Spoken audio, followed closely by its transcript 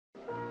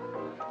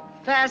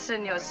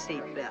Fasten your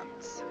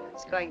seatbelts.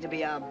 It's going to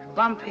be a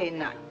bumpy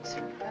night.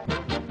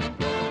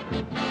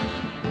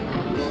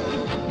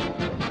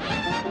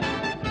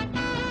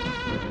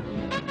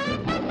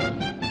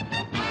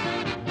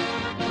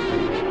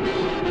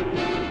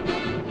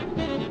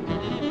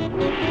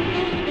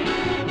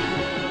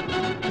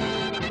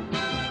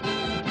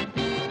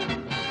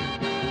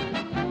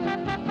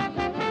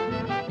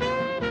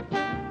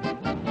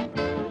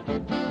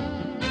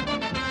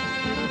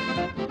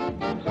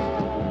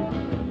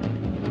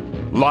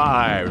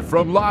 Live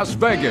from Las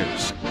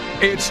Vegas,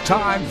 it's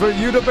time for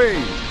you to be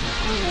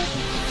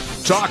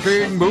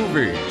talking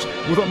movies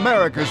with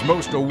America's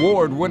most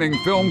award-winning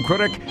film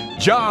critic,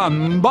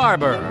 John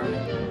Barbour.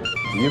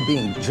 You're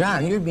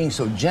being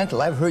so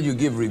gentle. I've heard you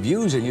give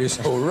reviews and you're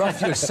so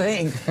rough. You're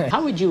saying.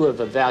 How would you have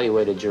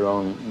evaluated your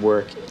own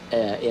work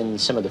in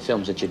some of the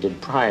films that you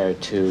did prior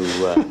to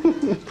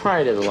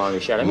The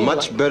Longest Shot? I mean,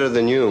 much better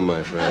than you,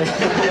 my friend.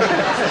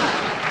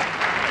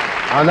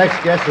 Our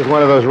next guest is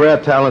one of those rare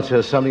talents who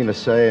has something to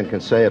say and can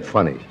say it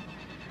funny.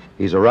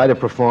 He's a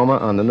writer-performer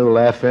on the new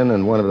Laugh-In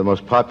and one of the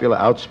most popular,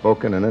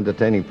 outspoken, and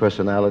entertaining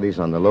personalities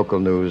on the local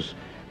news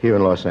here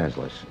in Los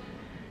Angeles.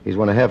 He's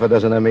won a half a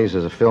dozen Emmys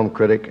as a film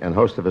critic and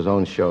host of his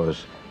own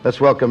shows.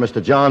 Let's welcome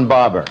Mr. John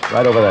Barbour,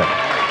 right over there.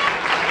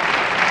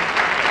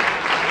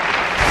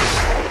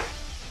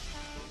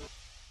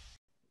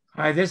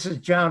 Hi, this is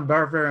John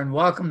Barbour, and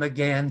welcome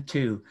again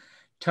to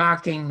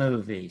Talking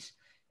Movies.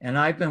 And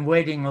I've been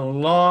waiting a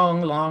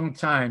long, long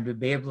time to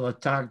be able to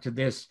talk to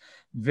this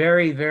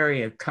very,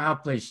 very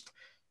accomplished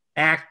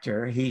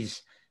actor.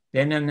 He's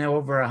been in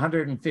over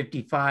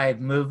 155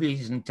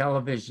 movies and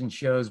television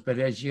shows, but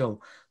as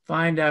you'll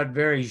find out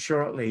very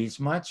shortly,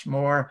 he's much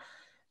more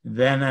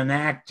than an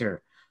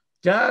actor.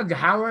 Doug,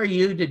 how are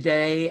you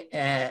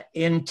today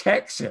in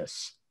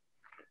Texas?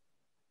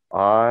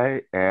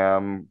 I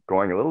am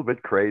going a little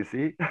bit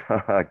crazy,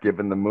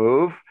 given the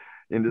move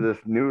into this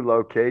new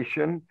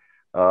location.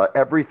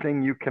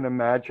 Everything you can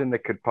imagine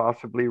that could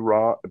possibly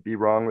be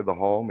wrong with the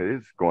home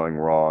is going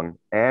wrong,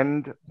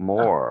 and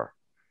more.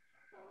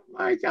 Oh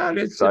my God,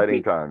 it's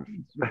exciting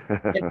times.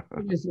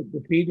 Is it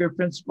the Peter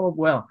principle?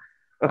 Well,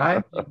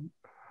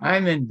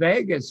 I'm in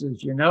Vegas,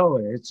 as you know.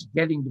 It's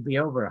getting to be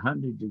over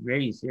 100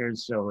 degrees here,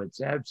 so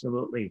it's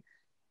absolutely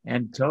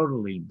and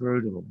totally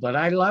brutal. But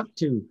I love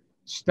to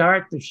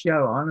start the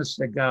show, honest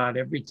to God,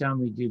 every time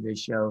we do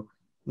this show,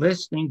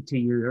 listening to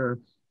your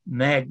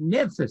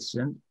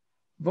magnificent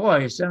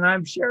voice. And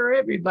I'm sure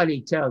everybody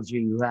tells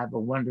you you have a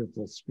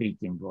wonderful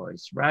speaking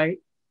voice, right?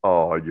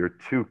 Oh, you're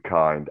too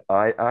kind.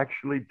 I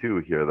actually do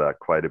hear that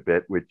quite a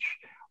bit, which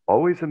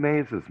always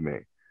amazes me.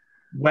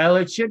 Well,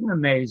 it shouldn't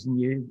amaze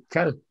you,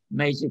 because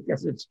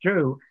it's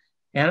true.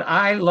 And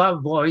I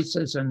love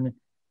voices, and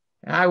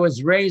I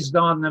was raised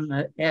on them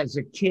as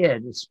a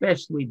kid,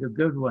 especially the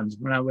good ones.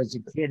 When I was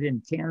a kid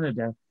in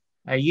Canada,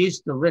 I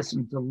used to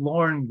listen to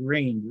Lorne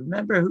Greene.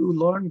 Remember who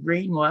Lorne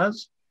Greene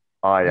was?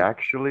 I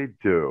actually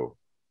do.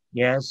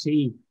 Yes,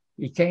 he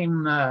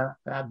became,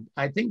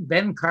 I think,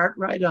 Ben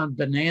Cartwright on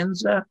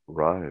Bonanza.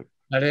 Right.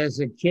 But as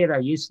a kid, I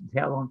used to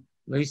tell him,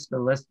 at least to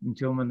listen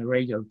to him on the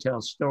radio,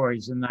 tell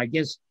stories. And I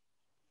guess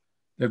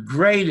the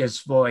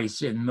greatest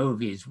voice in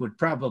movies would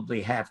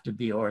probably have to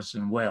be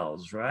Orson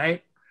Welles,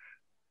 right?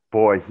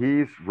 Boy,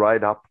 he's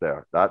right up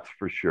there. That's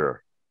for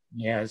sure.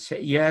 Yes,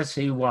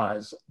 he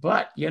was.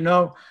 But, you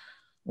know,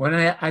 when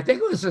I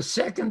think it was the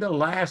second to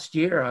last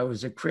year I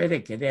was a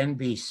critic at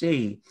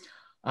NBC,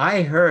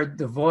 I heard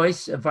the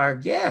voice of our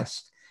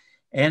guest,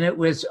 and it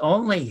was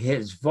only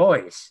his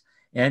voice,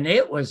 and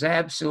it was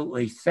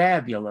absolutely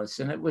fabulous,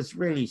 and it was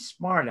really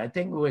smart. I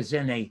think it was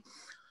in a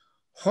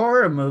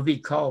horror movie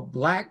called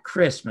Black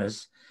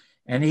Christmas,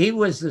 and he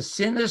was the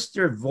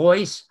sinister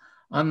voice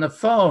on the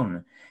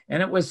phone,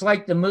 and it was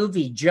like the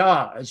movie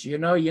Jaws. You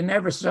know, you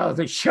never saw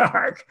the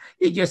shark,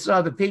 you just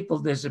saw the people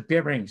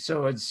disappearing,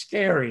 so it's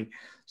scary.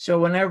 So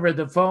whenever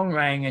the phone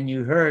rang and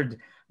you heard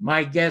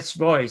my guest's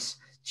voice,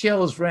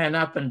 chills ran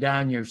up and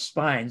down your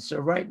spine. So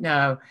right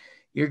now,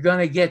 you're going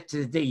to get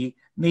to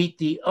meet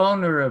the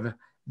owner of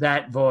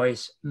that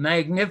voice,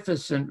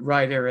 magnificent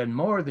writer, and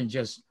more than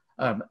just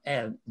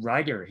a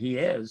writer. He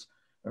is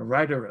a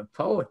writer of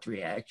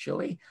poetry,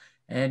 actually,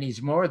 and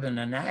he's more than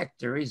an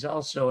actor. He's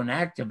also an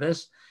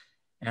activist.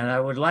 And I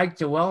would like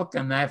to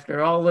welcome,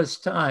 after all this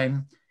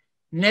time,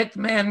 Nick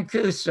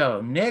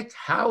Mancuso. Nick,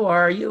 how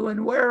are you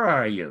and where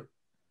are you?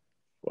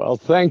 Well,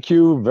 thank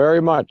you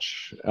very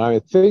much. I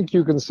think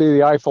you can see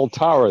the Eiffel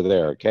Tower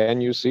there.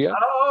 Can you see it?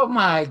 Oh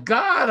my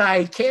God,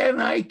 I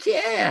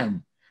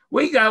can.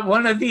 We got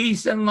one of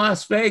these in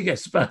Las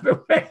Vegas, by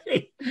the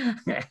way,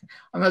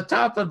 on the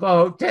top of a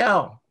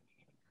hotel.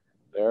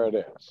 There it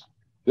is.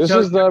 This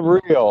is the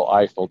real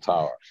Eiffel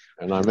Tower,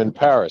 and I'm in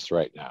Paris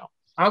right now.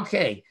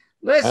 Okay,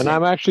 listen. And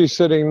I'm actually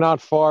sitting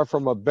not far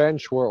from a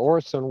bench where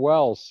Orson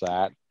Welles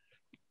sat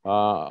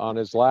on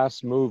his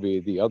last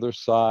movie, The Other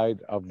Side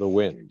of the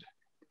Wind.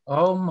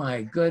 Oh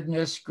my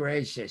goodness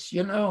gracious.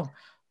 You know,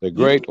 the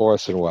great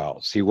Orson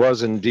Welles. He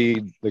was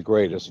indeed the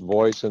greatest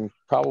voice and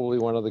probably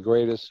one of the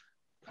greatest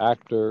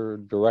actor,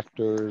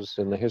 directors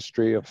in the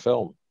history of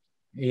film.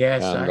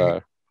 Yes,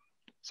 And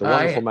it's a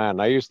wonderful man.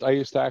 I used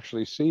to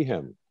actually see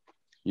him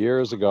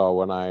years ago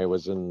when I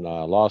was in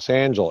Los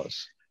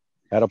Angeles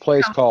at a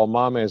place called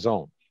Ma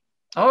Maison.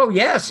 Oh,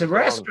 yes, a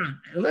restaurant.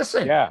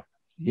 Listen. Yeah,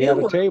 he had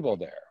a table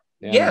there,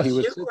 and yes, he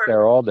would sit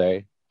there all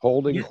day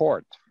holding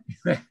court.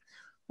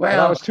 Well,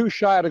 and I was too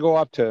shy to go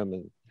up to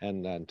him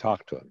and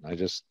talk to him. I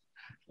just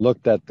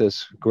looked at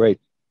this great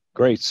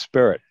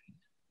spirit,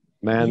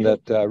 man,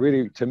 that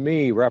really, to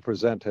me,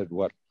 represented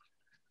what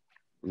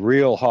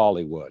real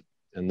Hollywood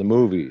and the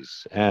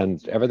movies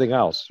and everything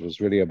else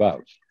was really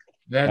about.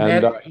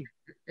 And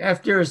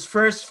after his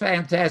first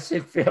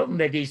fantastic film,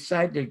 they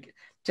decided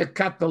to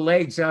cut the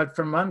legs out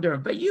from under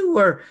him. But you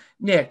were,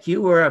 Nick,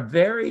 you were a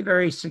very,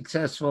 very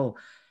successful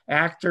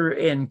actor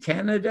in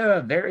Canada,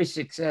 a very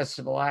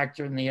successful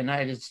actor in the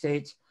United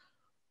States.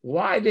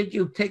 Why did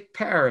you pick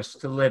Paris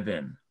to live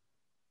in?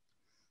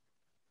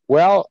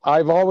 Well,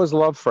 I've always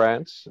loved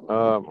France.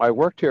 I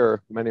worked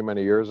here many,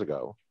 many years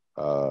ago.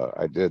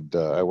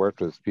 I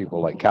worked with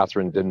people like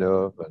Catherine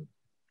Deneuve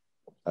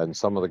and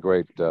some of the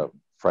great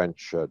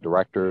French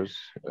directors,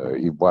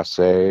 Yves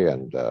Boisset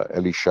and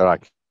Elie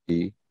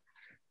Charaki.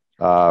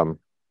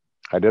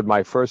 I did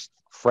my first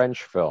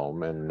French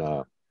film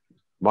in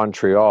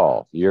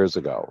Montreal years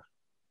ago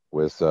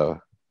with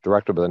a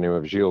director by the name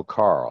of Gilles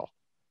Carle.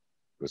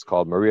 It was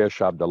called Maria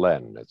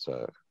Chapdelaine. It's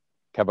a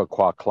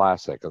Quebecois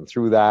classic. And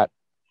through that,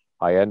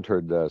 I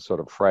entered the sort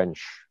of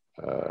French,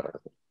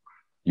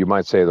 you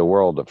might say, the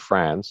world of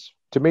France.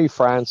 To me,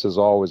 France has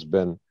always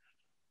been,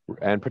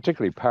 and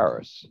particularly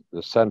Paris,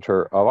 the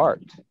center of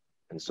art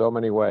in so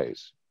many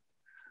ways.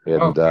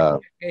 And,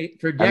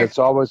 it's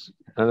always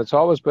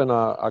been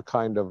a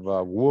kind of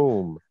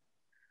womb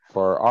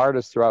for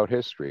artists throughout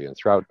history and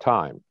throughout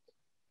time.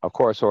 Of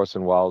course,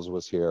 Orson Welles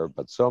was here,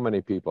 but so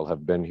many people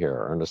have been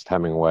here. Ernest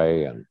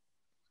Hemingway and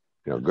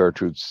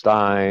Gertrude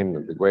Stein,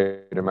 and the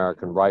great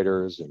American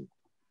writers, and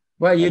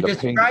well, you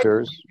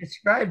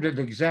described it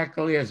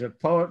exactly as a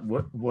poet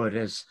would,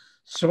 as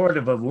sort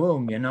of a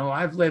womb.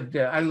 I lived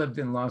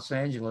in Los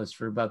Angeles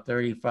for about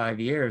 35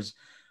 years.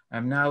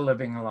 I'm now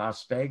living in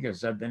Las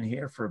Vegas. I've been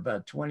here for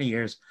about 20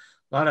 years.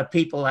 A lot of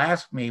people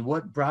ask me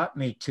what brought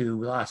me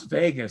to Las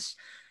Vegas.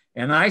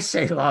 And I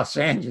say Los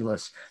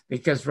Angeles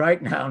because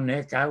right now,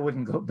 Nick, I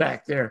wouldn't go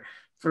back there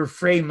for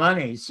free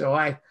money. So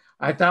I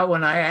thought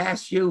when I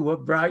asked you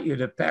what brought you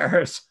to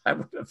Paris, I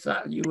would have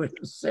thought you would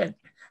have said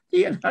the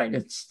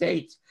United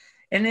States.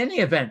 In any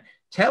event,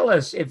 tell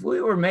us, if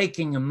we were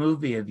making a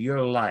movie of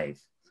your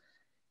life,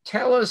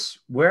 tell us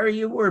where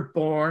you were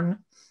born,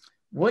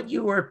 what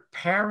your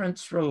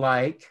parents were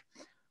like,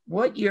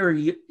 what your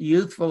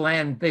youthful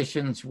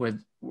ambitions were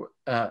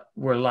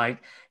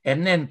like,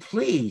 and then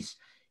please,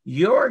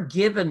 your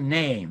given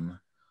name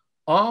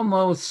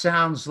almost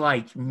sounds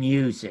like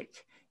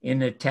music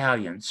in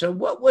Italian. So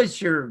what was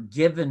your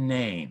given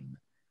name?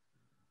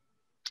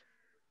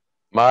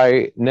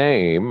 My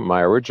name,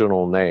 my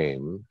original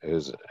name,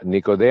 is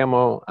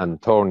Nicodemo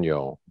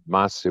Antonio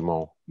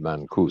Massimo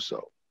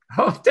Mancuso.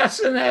 Oh,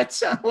 doesn't that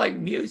sound like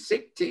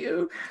music to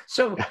you?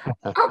 So,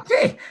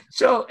 okay.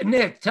 So,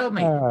 Nick, tell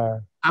me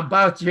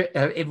about your,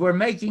 if we're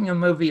making a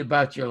movie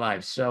about your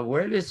life, so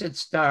where does it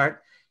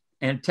start?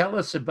 And tell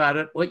us about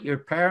it, what your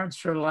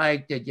parents were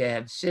like. Did you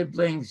have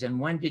siblings? And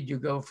when did you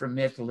go from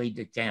Italy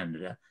to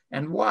Canada?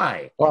 And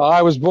why? Well,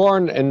 I was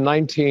born in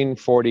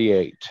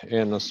 1948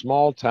 in a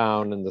small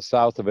town in the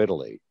south of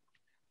Italy,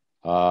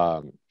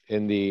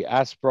 in the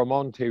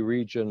Aspromonte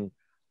region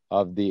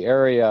of the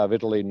area of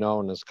Italy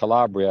known as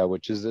Calabria,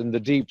 which is in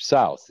the deep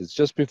south. It's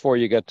just before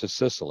you get to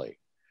Sicily.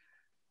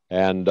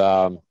 And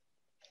it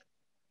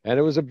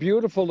was a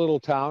beautiful little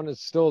town.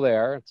 It's still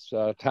there. It's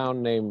a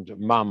town named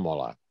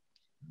Mammola.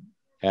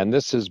 And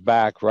this is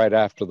back right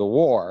after the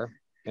war.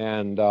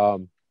 And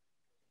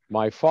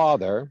my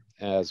father,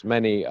 as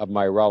many of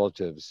my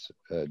relatives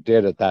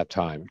did at that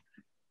time,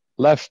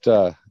 left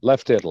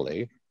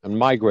Italy and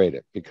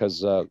migrated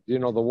because, the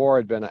war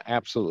had been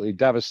absolutely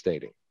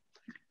devastating.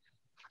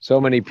 So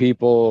many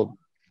people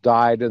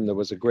died and there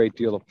was a great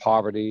deal of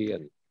poverty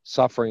and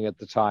suffering at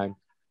the time.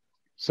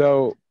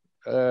 So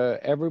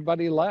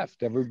everybody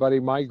left, everybody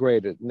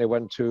migrated, and they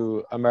went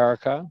to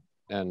America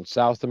and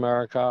South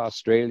America,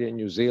 Australia,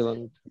 New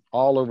Zealand,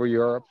 all over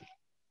Europe.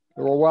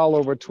 There were well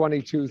over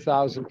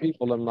 22,000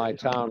 people in my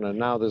town, and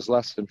now there's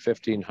less than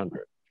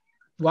 1,500.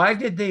 Why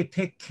did they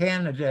pick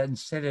Canada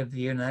instead of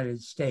the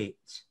United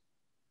States?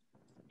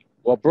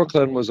 Well,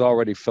 Brooklyn was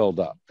already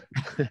filled up.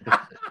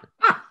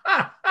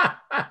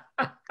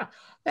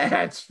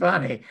 That's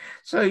funny.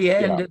 So you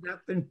ended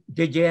up in,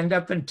 did you end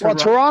up in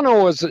Toronto? Well,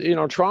 Toronto was,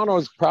 Toronto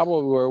is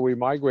probably where we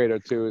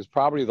migrated to, is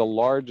probably the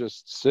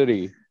largest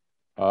city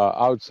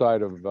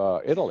outside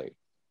of Italy.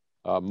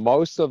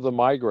 Most of the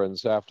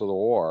migrants after the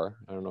war,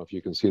 I don't know if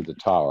you can see the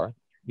tower.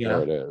 Yeah,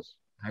 there it is.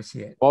 I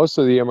see it. Most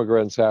of the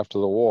immigrants after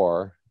the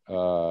war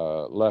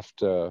left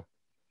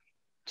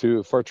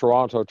for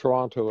Toronto.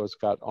 Toronto has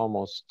got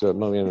almost 1.5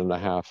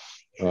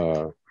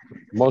 million,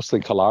 mostly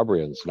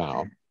Calabrians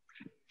now.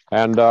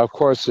 And of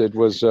course, it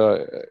was,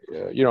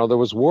 you know, there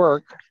was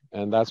work,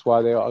 and that's why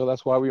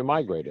we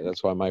migrated.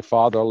 That's why my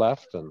father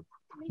left, and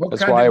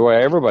that's why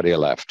everybody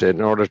left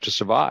in order to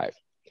survive.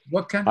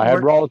 What kind I of had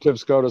work?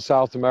 relatives go to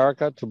South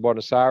America, to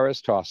Buenos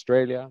Aires, to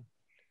Australia,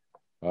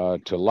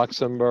 to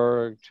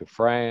Luxembourg, to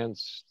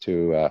France,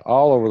 to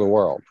all over the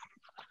world.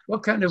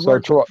 What kind of So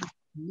work?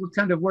 What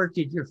kind of work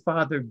did your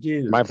father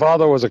do? my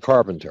father was a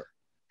carpenter,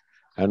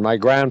 and my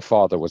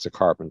grandfather was a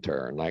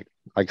carpenter, and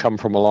I come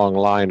from a long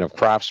line of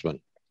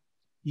craftsmen.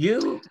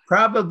 You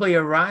probably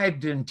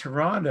arrived in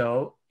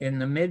Toronto in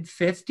the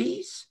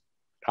mid-50s?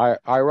 I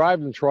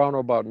arrived in Toronto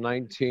about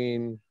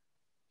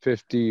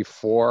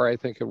 1954, I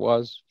think it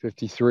was,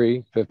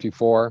 53,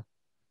 54.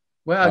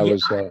 Well,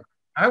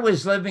 I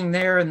was living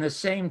there in the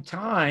same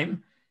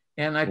time.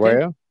 And I Were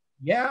think, you?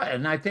 yeah,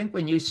 and I think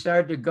when you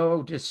started to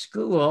go to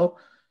school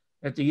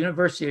at the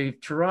University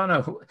of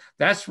Toronto,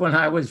 that's when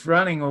I was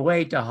running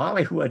away to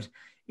Hollywood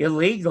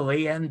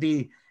illegally and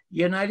the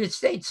United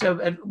States.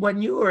 So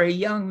when you were a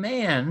young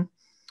man,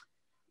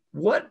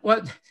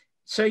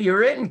 so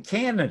you're in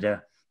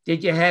Canada.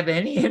 Did you have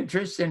any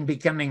interest in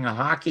becoming a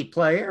hockey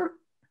player?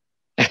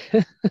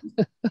 I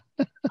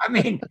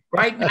mean,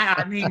 right now,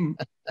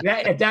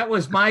 that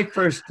was my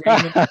first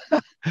dream.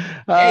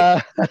 Right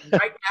now,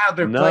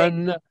 they're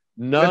playing.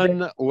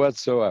 None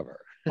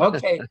whatsoever.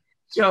 Okay,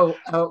 so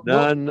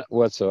none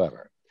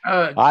whatsoever.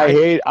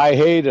 I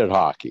hated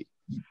hockey.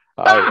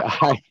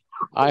 I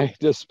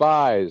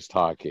despised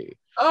hockey.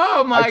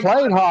 Oh my! I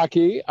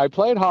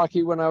played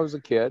hockey when I was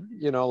a kid.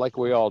 You know, like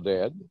we all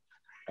did,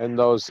 and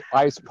those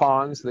ice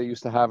ponds they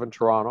used to have in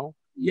Toronto.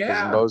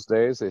 Yeah. In those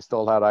days, they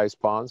still had ice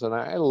ponds, and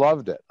I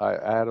loved it. I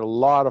had a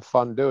lot of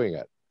fun doing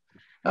it.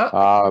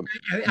 But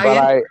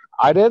I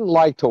didn't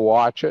like to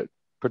watch it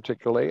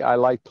particularly. I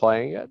liked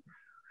playing it.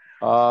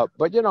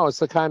 But, you know, it's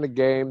the kind of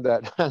game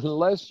that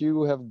unless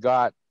you have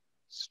got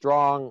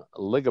strong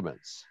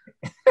ligaments,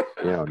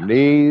 you know,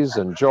 knees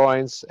and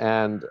joints,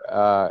 and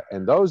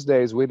in those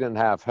days, we didn't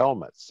have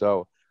helmets.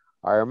 So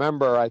I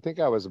remember, I think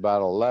I was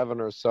about 11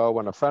 or so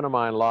when a friend of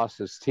mine lost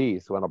his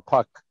teeth when a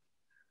puck,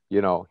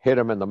 you know, hit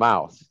him in the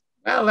mouth.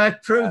 Well,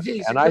 that proves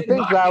he's and I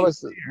think that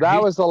was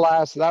the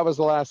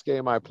last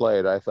game I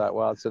played. I thought,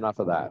 well, it's enough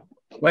of that.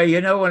 Well, you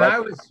know,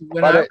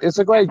 it's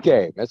a great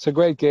game. It's a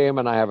great game,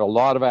 and I have a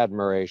lot of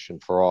admiration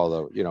for all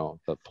the, you know,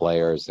 the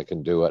players that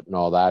can do it and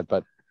all that.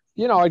 But,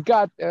 you know,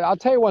 I'll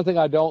tell you one thing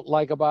I don't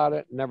like about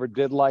it, never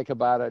did like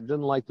about it.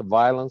 Didn't like the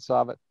violence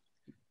of it.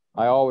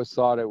 I always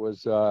thought it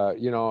was,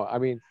 you know, I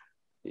mean,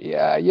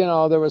 yeah, you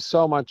know, there was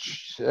so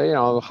much, you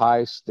know,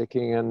 high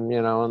sticking and,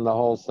 you know, and the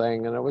whole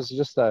thing. And it was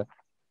just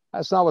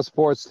that's not what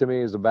sports to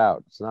me is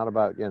about. It's not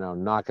about, you know,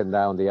 knocking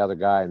down the other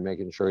guy and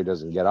making sure he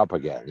doesn't get up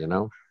again, you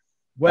know?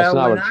 Well,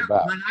 when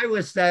I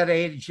was that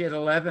age at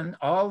 11,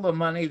 all the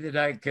money that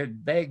I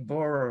could beg,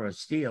 borrow, or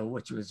steal,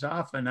 which was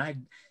often,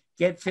 I'd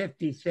get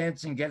 50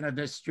 cents and get on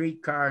the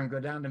streetcar and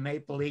go down to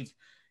Maple Leaf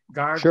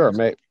Gardens. Sure,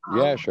 mate.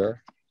 Yeah,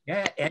 sure.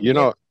 Yeah, and you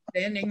know,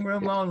 standing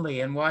room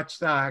only and watch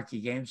the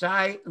hockey games.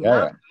 I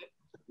loved it.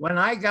 When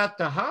I got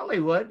to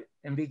Hollywood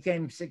and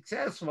became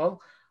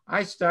successful,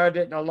 I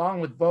started along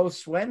with Bo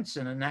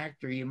Swenson, an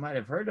actor you might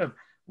have heard of.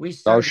 We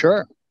started,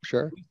 sure.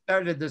 We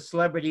started the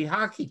celebrity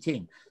hockey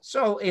team.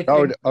 So if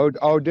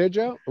did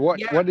you?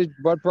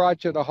 What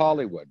brought you to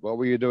Hollywood? What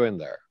were you doing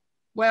there?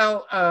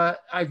 Well, I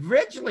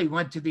originally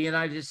went to the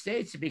United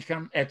States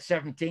at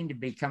 17 to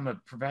become a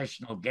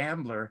professional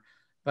gambler,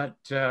 but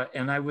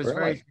and I was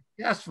very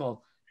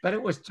successful, but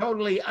it was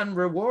totally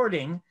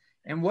unrewarding.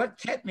 And what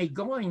kept me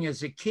going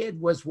as a kid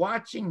was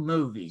watching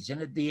movies,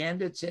 and at the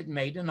end it said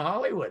 "Made in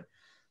Hollywood."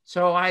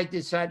 So I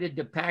decided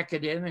to pack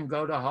it in and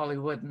go to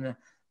Hollywood, and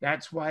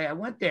that's why I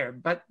went there.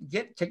 But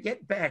to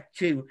get back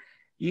to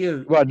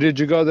you. Well, did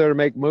you go there to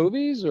make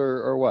movies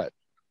or what?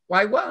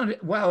 I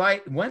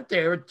went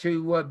there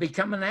to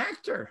become an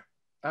actor.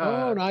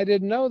 And I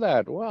didn't know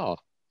that. Wow.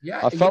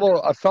 Yeah. A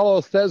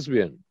fellow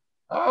thespian.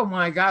 Oh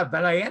my God.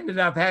 But I ended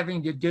up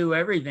having to do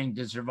everything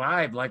to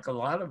survive, like a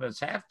lot of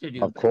us have to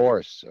do. Of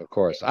course.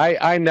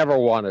 I never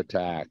wanted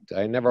to act.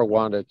 I never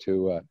wanted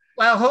to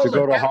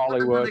go to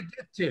Hollywood.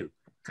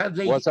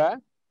 What's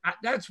that?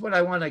 That's what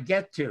I want to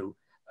get to.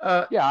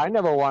 I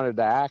never wanted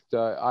to act.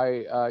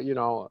 I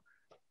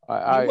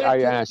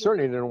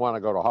certainly didn't want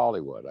to go to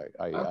Hollywood.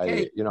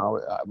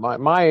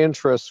 My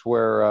interests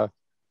were,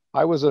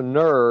 I was a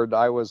nerd.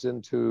 I was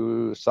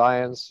into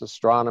science,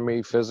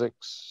 astronomy,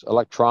 physics,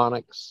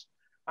 electronics.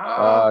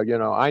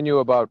 I knew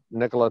about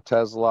Nikola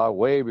Tesla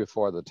way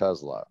before the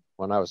Tesla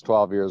when I was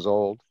 12 years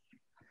old.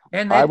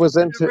 And I was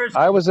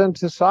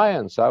into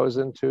science. I was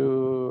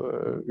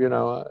into,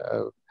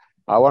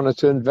 I wanted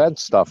to invent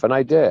stuff, and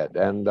I did.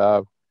 And,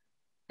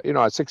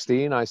 at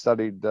 16, I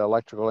studied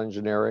electrical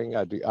engineering.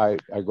 I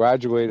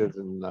graduated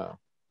in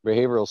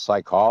behavioral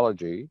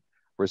psychology,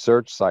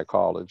 research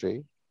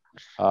psychology.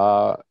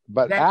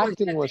 But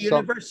acting was at the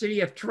University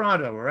of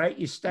Toronto, right?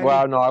 You studied.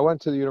 Well, no, I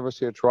went to the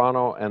University of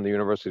Toronto and the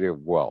University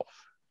of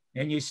Guelph.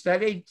 And you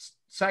studied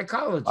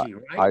psychology,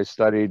 right? I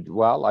studied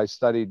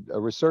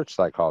research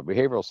psychology,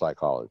 behavioral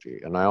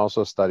psychology, and I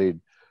also studied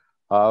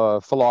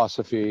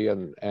philosophy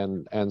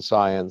and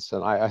science,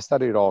 and I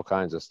studied all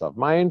kinds of stuff.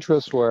 My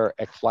interests were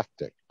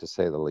eclectic, to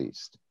say the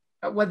least.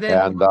 Well,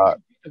 then,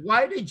 And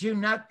why did you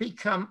not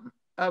become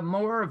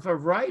more of a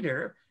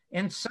writer?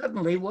 And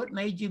suddenly, what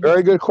made you?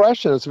 Very good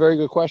question. It's a very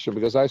good question,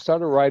 because I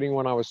started writing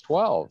when I was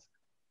 12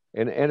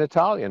 in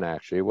Italian,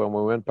 actually, when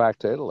we went back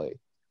to Italy.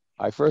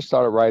 I first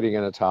started writing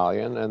in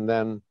Italian, and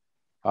then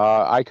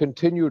I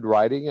continued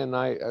writing, and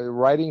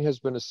writing has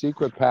been a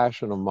secret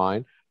passion of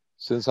mine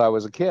since I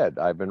was a kid.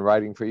 I've been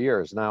writing for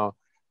years. Now,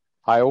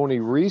 I only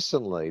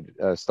recently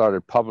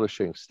started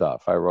publishing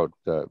stuff. I wrote,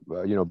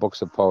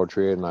 books of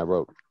poetry, and I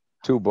wrote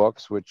 2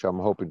 books, which I'm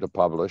hoping to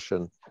publish,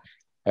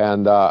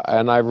 and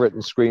I've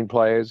written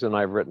screenplays, and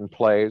I've written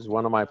plays.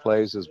 One of my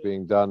plays is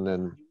being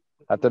done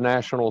at the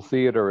National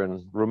Theater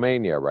in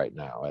Romania right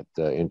now,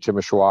 in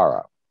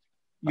Timișoara.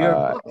 Your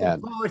book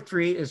of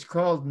poetry is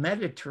called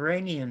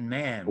Mediterranean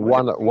Man.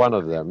 One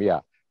of them, yeah.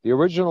 The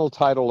original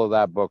title of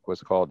that book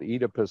was called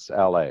Oedipus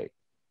L.A.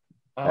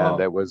 And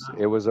it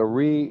was a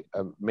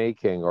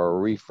remaking or a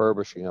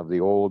refurbishing of the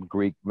old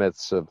Greek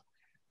myths of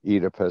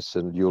Oedipus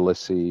and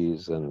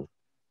Ulysses and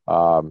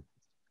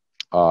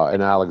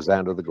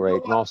Alexander the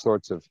Great and all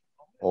sorts of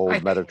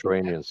old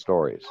Mediterranean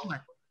stories.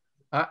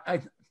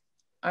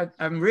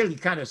 I'm really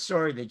kind of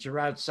sorry that you're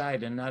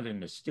outside and not in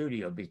the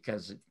studio,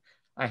 because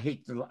I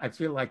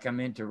feel like I'm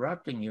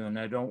interrupting you, and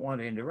I don't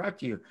want to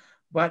interrupt you.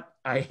 But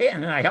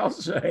I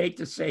also hate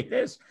to say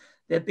this,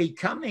 that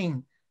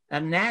becoming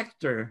an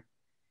actor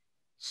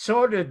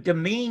sort of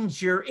demeans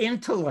your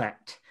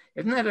intellect.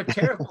 Isn't that a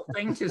terrible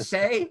thing to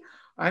say?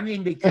 I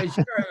mean, because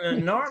you're an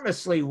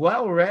enormously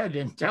well-read,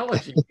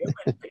 intelligent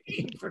human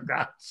being, for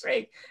God's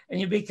sake, and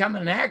you become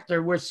an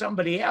actor where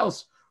somebody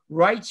else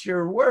writes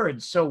your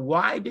words. So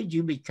why did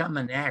you become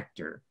an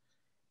actor?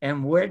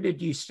 And where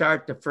did you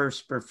start to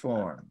first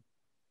perform?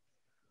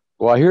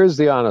 Well, here's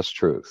the honest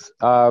truth.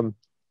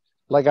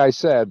 Like I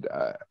said,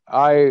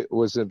 I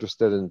was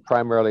interested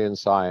primarily in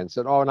science,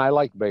 and I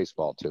like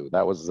baseball too.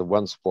 That was the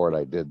one sport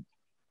I did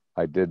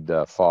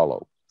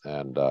follow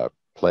and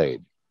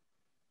played.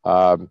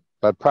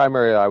 But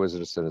primarily, I was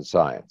interested in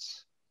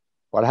science.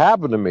 What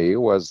happened to me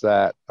was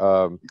that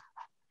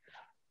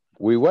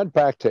we went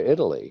back to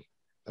Italy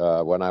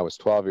when I was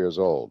 12 years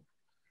old.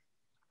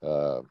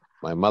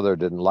 My mother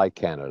didn't like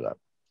Canada,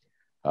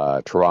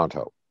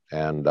 Toronto,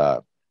 and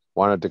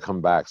wanted to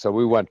come back. So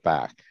we went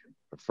back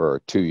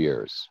for 2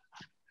 years.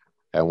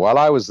 And while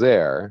I was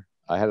there,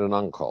 I had an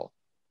uncle,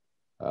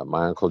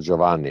 my Uncle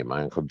Giovanni,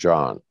 my Uncle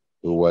John,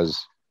 who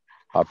was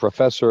a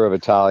professor of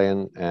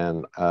Italian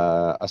and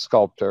a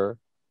sculptor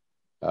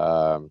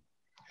and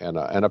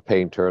a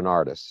painter, an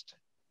artist.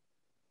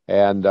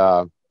 And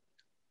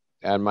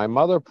my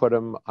mother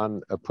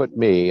put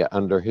me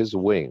under his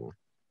wing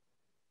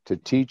to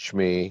teach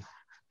me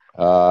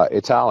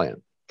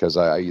Italian, because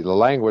the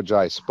language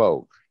I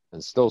spoke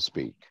and still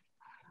speak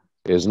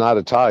is not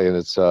Italian.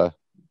 It's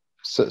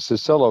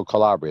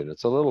Sicilo-Calabrian.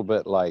 It's a little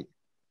bit like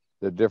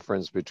the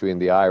difference between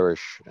the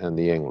Irish and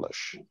the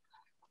English.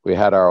 We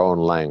had our own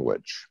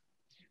language.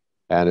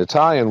 And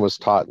Italian was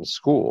taught in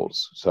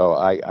schools, so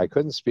I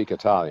couldn't speak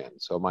Italian.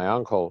 So my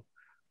uncle,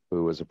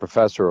 who was a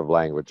professor of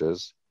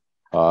languages,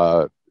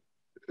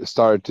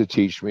 started to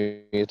teach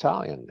me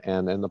Italian.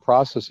 And in the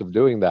process of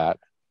doing that,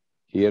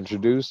 he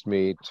introduced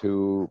me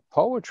to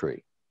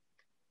poetry,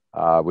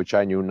 which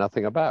I knew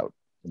nothing about,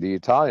 the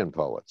Italian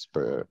poets.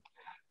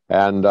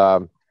 And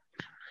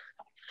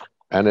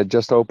it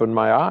just opened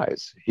my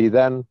eyes. He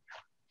then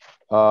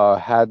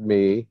had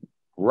me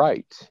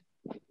write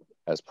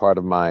as part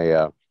of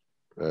my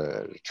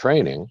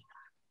training,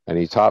 and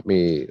he taught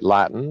me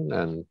Latin,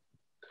 and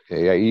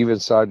he even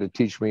started to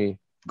teach me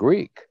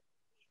Greek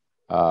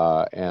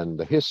and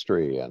the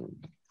history,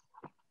 and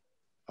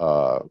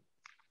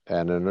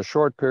in a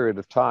short period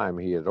of time,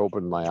 he had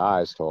opened my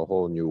eyes to a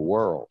whole new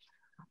world.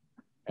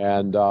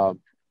 And so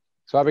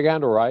I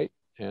began to write,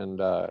 and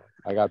I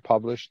got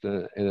published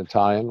in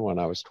Italian when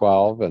I was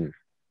 12, and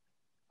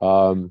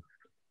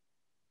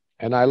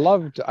I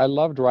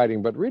loved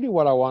writing. But really,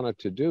 what I wanted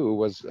to do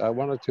was I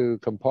wanted to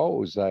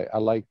compose. I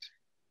liked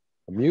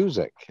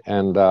music,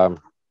 and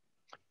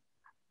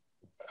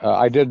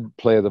I did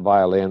play the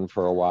violin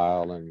for a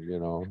while,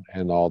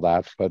 and all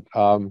that. But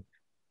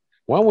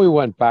when we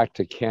went back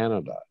to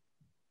Canada,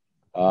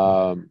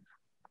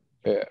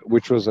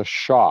 which was a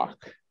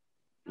shock,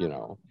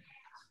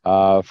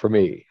 for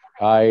me,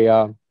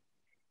 I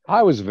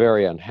was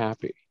very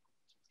unhappy,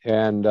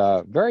 and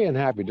very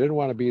unhappy. Didn't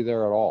want to be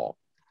there at all.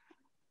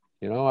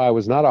 I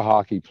was not a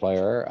hockey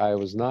player. I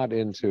was not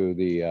into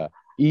the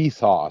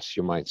ethos,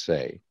 you might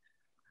say,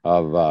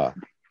 of what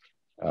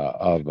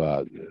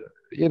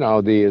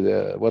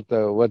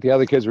the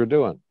other kids were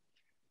doing,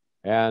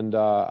 and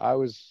I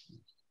was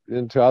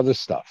into other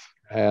stuff.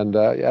 And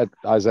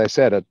as I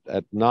said,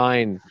 at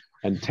 9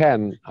 and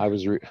 10, I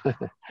was.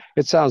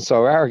 It sounds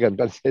so arrogant,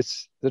 but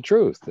it's the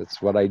truth. It's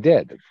what I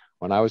did.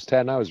 When I was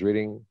 10, I was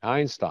reading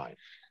Einstein.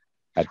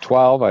 At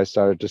 12, I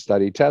started to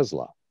study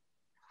Tesla.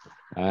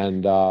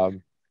 And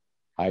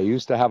I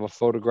used to have a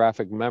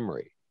photographic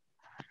memory.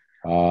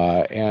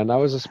 And I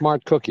was a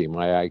smart cookie.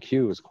 My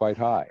IQ was quite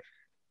high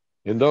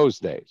in those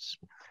days.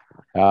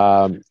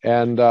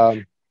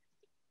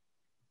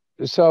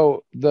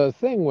 So the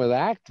thing with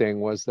acting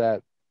was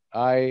that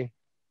I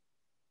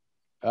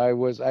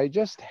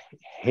just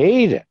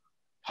hated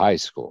high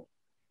school,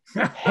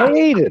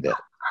 hated it.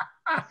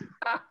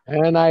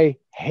 And I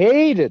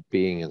hated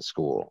being in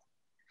school,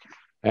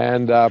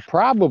 and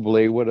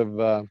probably would have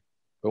been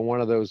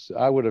one of those,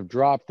 I would have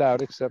dropped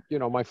out, except, you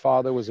know, my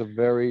father was a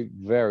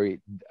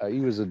he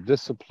was a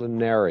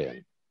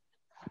disciplinarian.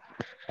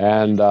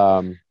 And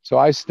so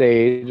I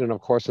stayed, and of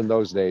course in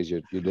those days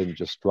you didn't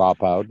just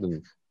drop out.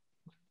 And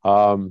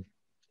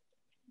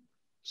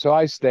so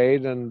I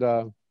stayed, and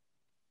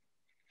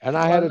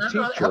I had a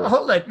teacher.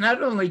 Hold it.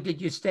 Not only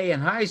did you stay in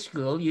high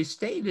school, you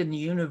stayed in the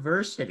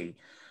university.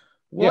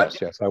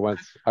 What? Yes,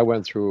 I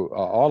went through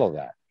all of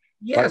that.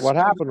 Yes. But what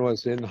happened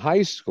was, in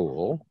high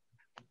school,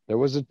 there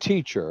was a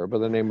teacher by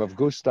the name of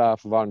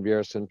Gustav von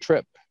Biersen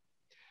Tripp.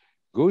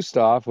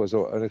 Gustav was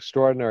an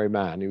extraordinary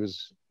man. He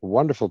was a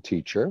wonderful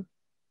teacher.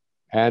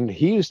 And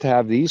he used to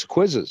have these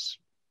quizzes,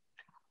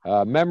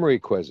 memory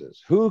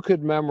quizzes. Who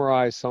could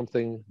memorize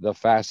something the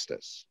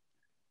fastest?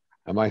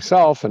 And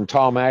myself and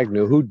Tom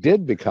Agnew, who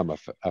did become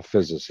a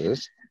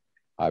physicist,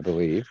 I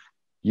believe,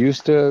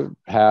 used to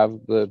have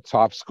the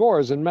top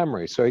scores in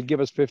memory. So he'd give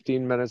us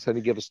 15 minutes, and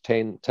he'd give us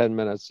 10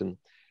 minutes. And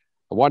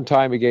one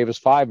time he gave us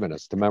 5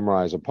 minutes to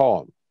memorize a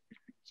poem.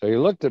 So he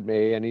looked at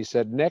me and he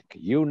said, "Nick,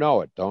 you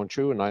know it, don't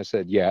you?" And I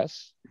said,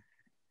 "Yes."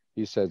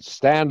 He said,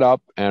 "Stand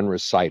up and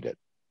recite it."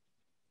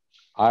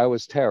 I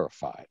was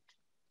terrified.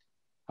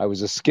 I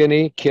was a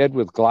skinny kid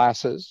with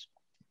glasses,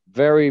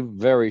 very,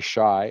 very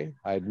shy.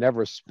 I had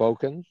never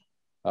spoken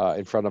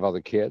in front of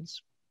other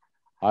kids.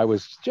 I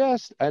was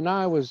just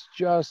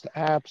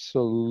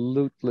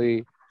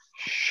absolutely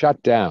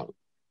shut down.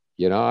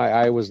 You know,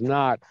 I was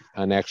not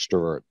an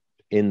extrovert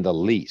in the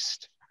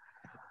least.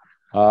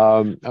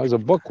 I was a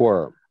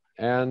bookworm.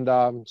 And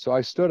so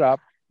I stood up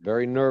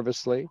very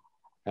nervously,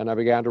 and I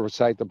began to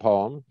recite the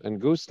poem. And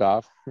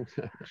Gustav,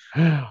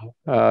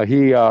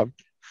 he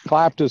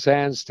clapped his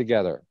hands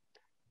together,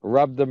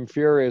 rubbed them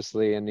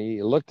furiously, and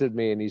he looked at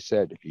me and he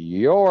said,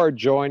 "You're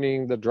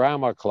joining the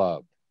drama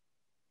club."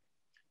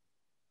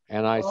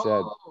 And I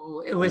said,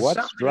 it was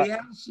somebody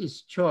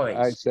else's choice.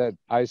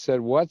 I said,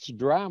 "What's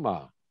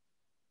drama?"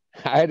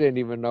 I didn't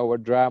even know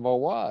what drama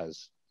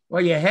was.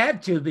 Well, you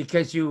had to,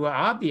 because you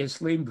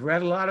obviously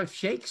read a lot of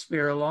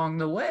Shakespeare along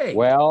the way.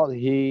 Well,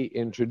 he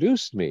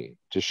introduced me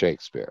to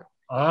Shakespeare.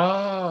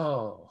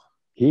 Oh.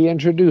 He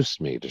introduced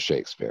me to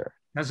Shakespeare.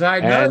 Because I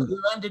know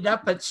you ended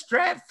up at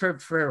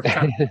Stratford for a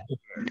couple of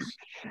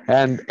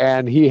years.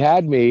 And he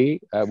had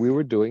me, we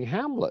were doing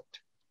Hamlet.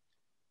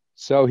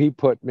 So he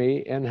put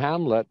me in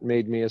Hamlet,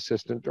 made me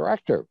assistant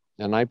director,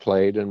 and I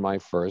played in my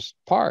first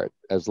part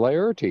as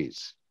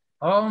Laertes.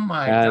 Oh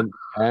my God.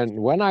 And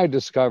when I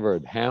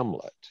discovered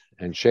Hamlet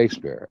and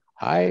Shakespeare,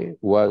 I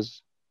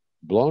was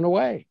blown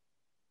away.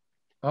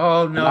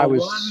 Oh, no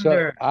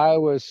wonder. I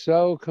was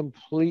so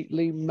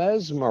completely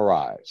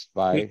mesmerized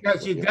by...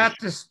 Because you got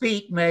to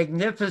speak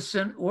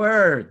magnificent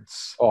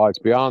words. Oh, it's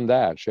beyond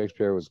that.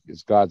 Shakespeare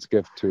is God's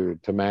gift to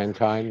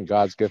mankind,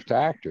 God's gift to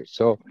actors.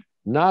 So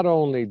not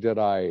only did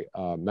I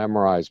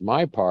memorize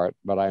my part,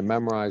 but I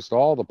memorized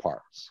all the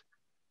parts.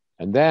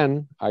 And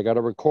then I got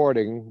a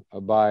recording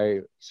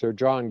by Sir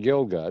John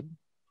Gielgud.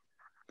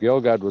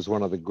 Gielgud was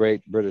one of the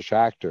great British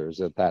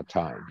actors at that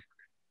time,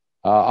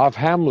 of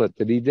Hamlet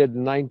that he did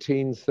in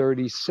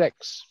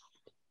 1936.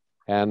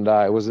 And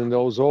it was in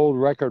those old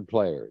record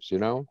players, you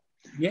know?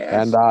 Yes.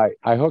 And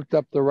I hooked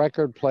up the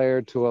record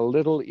player to a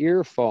little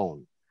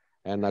earphone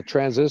and a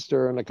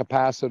transistor and a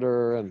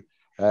capacitor,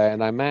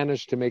 and I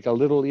managed to make a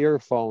little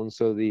earphone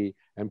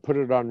and put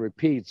it on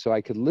repeat so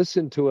I could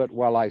listen to it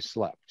while I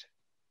slept.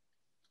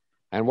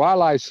 And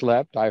while I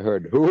slept, I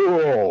heard,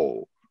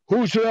 "Whoa,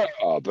 who's there,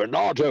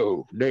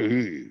 Bernardo?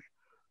 Nay,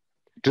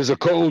 'tis a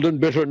cold and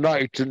bitter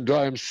night, and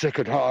I am sick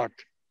at heart."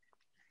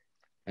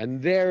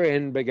 And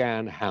therein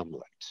began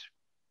Hamlet.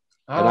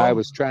 Oh. And I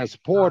was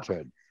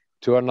transported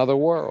to another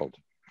world.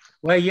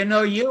 Well, you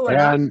know, you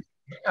and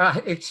I,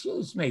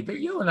 excuse me, but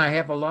you and I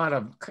have a lot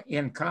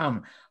in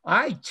common.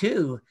 I,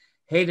 too,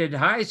 hated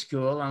high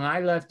school, and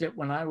I left it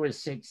when I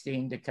was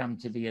 16 to come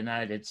to the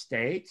United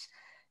States.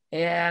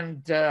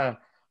 And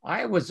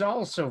I was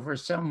also, for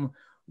some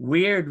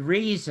weird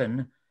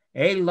reason,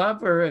 a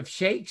lover of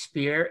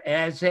Shakespeare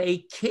as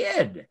a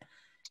kid.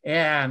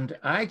 And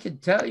I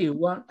could tell you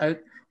one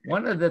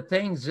of the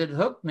things that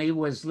hooked me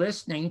was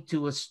listening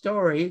to a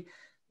story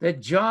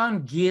that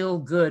John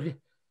Gielgud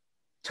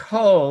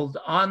told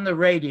on the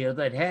radio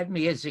that had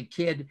me as a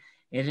kid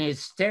in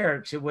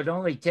hysterics. It would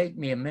only take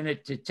me a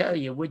minute to tell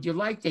you. Would you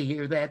like to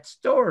hear that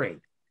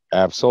story?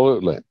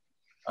 Absolutely.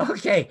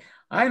 Okay.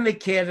 I'm a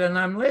kid and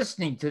I'm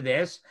listening to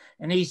this,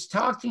 and he's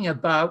talking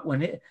about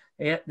when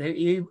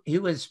he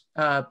was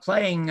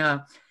playing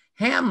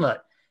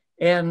Hamlet.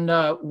 And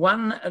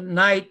one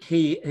night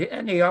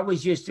he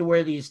always used to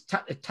wear these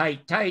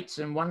tight tights.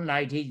 And one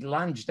night he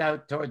lunged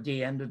out toward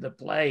the end of the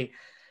play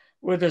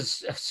with a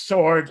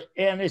sword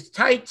and his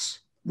tights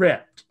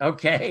ripped,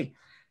 okay?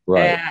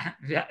 Right.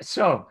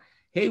 So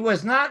he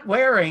was not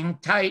wearing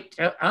tight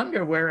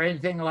underwear or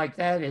anything like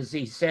that, as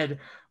he said,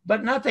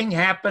 but nothing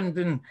happened.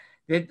 And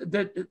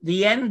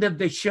the end of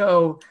the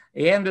show,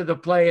 the end of the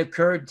play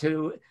occurred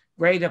to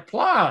great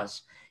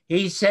applause.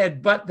 He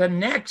said, but the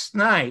next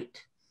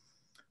night,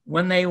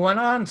 when they went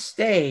on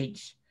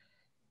stage,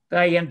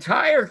 the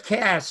entire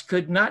cast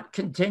could not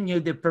continue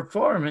the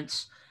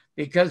performance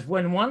because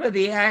when one of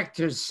the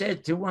actors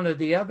said to one of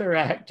the other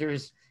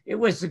actors, it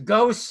was a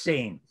ghost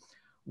scene.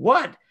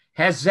 What?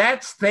 Has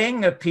that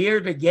thing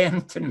appeared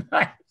again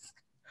tonight?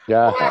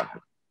 Yeah. What?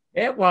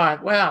 It was.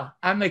 Well,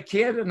 I'm a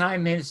kid and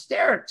I'm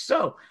hysterics.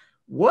 So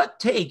what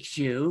takes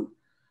you?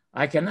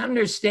 I can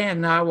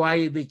understand now why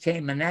you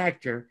became an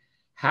actor.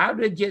 How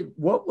did you,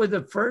 what were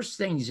the first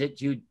things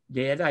that you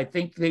did? I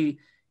think you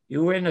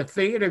were in a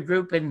theater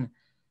group in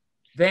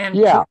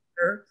Vancouver. Yeah.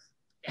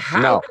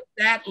 How did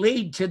that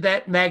lead to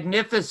that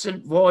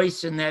magnificent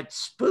voice in that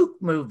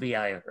spook movie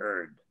I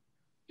heard?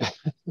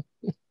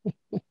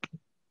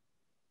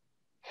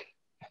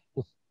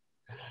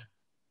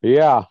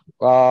 Yeah.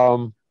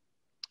 What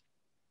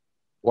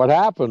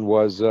happened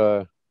was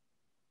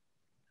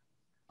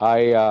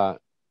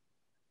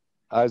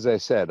as I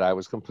said, I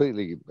was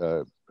completely,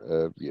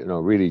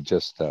 really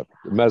just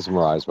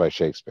mesmerized by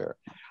Shakespeare.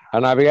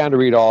 And I began to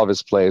read all of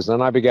his plays,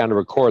 and I began to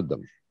record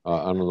them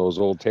on those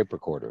old tape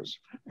recorders,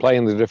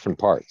 playing the different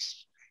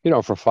parts,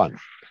 for fun.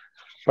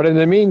 But in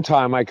the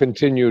meantime, I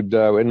continued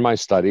in my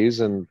studies,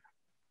 and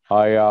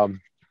I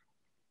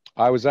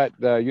was at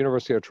the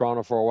University of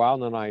Toronto for a while,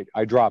 and then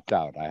I dropped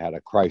out. I had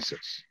a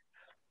crisis.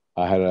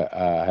 I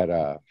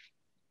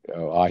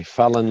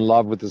fell in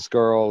love with this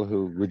girl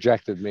who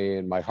rejected me,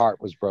 and my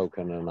heart was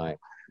broken. And I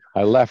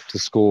left the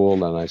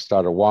school, and I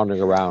started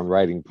wandering around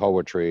writing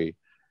poetry,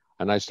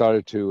 and I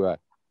started to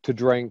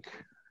drink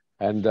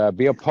and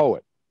be a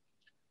poet.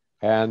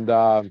 And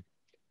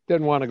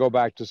didn't want to go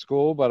back to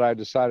school, but I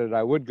decided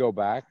I would go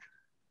back,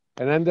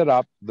 and ended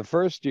up the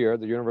first year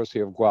the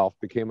University of Guelph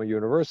became a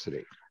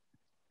university.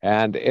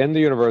 And in the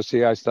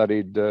university, I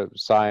studied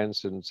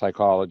science and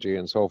psychology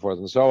and so forth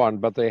and so on,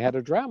 but they had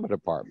a drama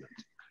department.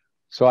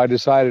 So I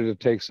decided to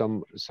take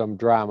some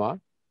drama,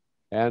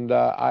 and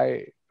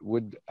I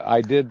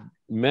did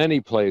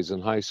many plays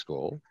in high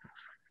school,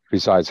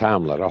 besides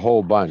Hamlet, a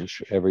whole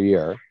bunch every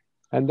year.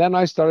 And then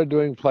I started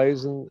doing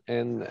plays in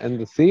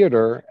the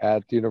theater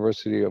at the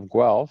University of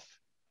Guelph,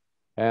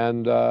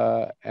 and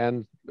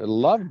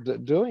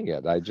loved doing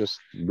it. I just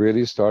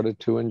really started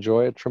to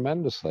enjoy it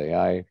tremendously.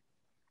 I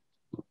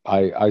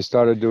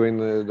started doing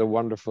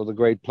the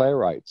great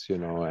playwrights,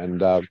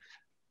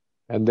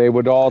 and they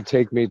would all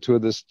take me to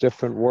this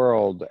different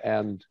world.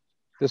 And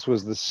this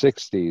was the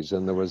 60s,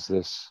 and there was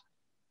this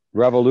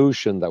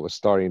revolution that was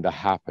starting to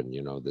happen,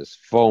 this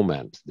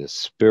foment, this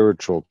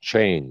spiritual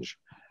change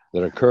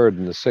that occurred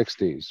in the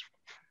 60s,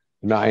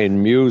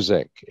 in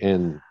music,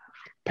 in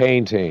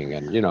painting,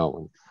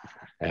 and,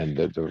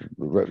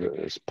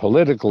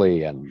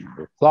 politically, and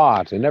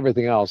thought, and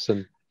everything else.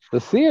 And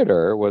the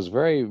theater was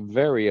very,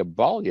 very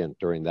ebullient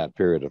during that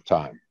period of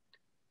time.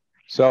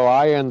 So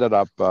I ended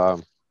up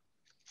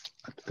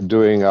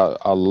doing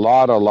a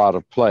lot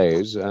of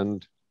plays,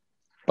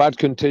 but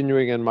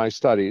continuing in my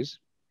studies.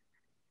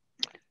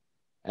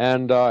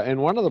 And in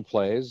one of the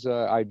plays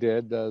I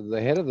did, the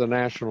head of the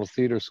National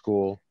Theatre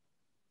School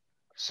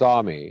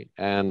saw me,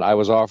 and I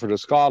was offered a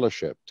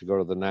scholarship to go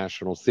to the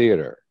National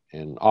Theatre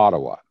in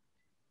Ottawa.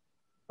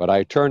 But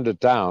I turned it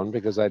down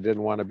because I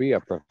didn't want to be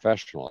a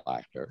professional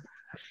actor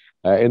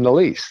in the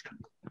least.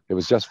 It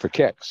was just for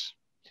kicks.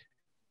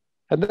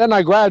 And then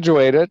I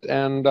graduated,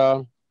 and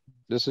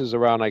this is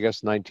around, I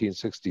guess,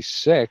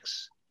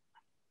 1966,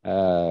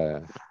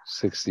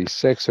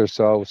 66 or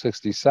so,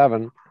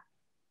 67.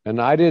 And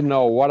I didn't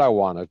know what I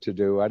wanted to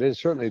do. I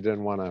certainly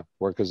didn't want to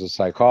work as a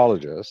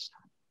psychologist.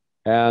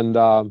 And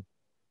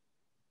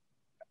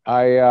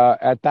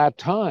at that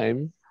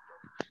time,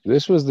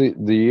 this was the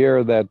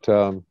year that,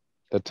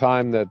 the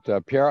time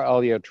that Pierre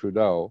Elliott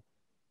Trudeau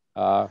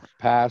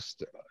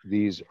passed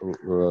these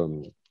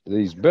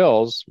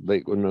bills,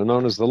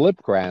 known as the LIP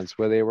grants,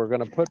 where they were going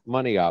to put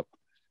money up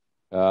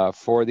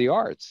for the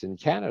arts in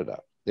Canada.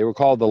 They were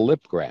called the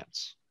LIP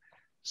grants.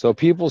 So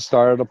people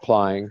started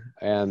applying,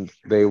 and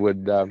they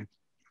would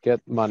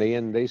get money,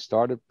 and they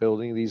started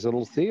building these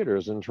little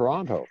theaters in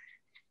Toronto.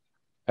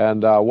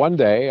 And one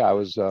day I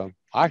was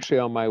actually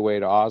on my way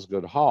to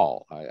Osgoode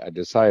Hall. I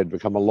decided to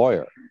become a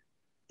lawyer.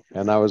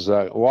 And I was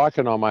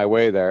walking on my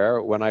way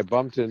there when I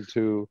bumped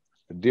into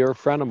a dear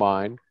friend of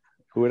mine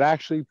who had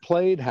actually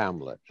played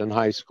Hamlet in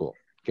high school,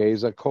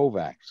 Geza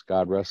Kovacs,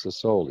 God rest his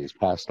soul, he's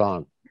passed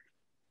on.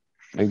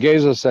 And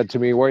Geza said to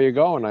me, "Where are you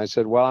going?" I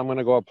said, "Well, I'm going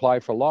to go apply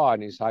for law."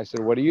 And I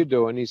said, "What are you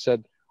doing?" He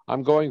said,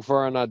 "I'm going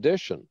for an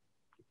audition.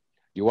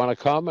 You want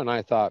to come?" And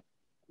I thought,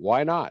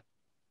 why not?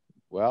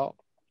 Well,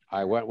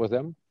 I went with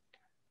him,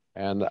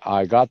 and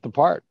I got the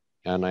part.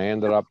 And I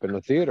ended up in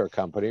a theater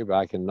company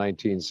back in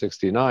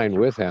 1969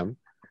 with him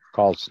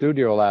called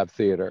Studio Lab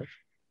Theater.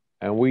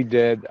 and we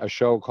did a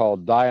show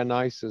called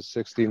Dionysus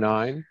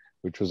 69,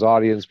 which was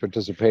audience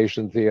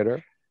participation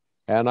theater,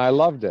 and I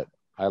loved it.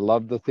 I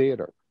loved the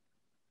theater,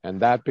 and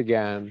that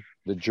began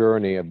the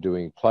journey of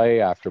doing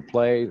play after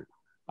play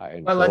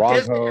in Well,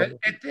 Toronto.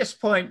 at this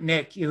point,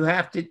 Nick,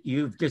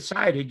 you've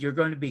decided you're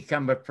going to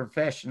become a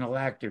professional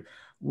actor.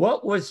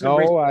 What was the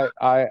No,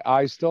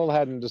 I still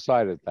hadn't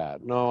decided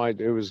that. No,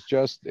 it was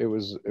just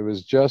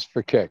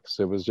for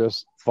kicks. It was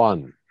just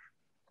fun.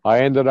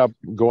 I ended up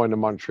going to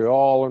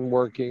Montreal and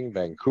working,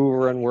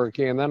 Vancouver and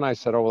working, and then I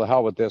said, "Oh, well, the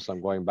hell with this!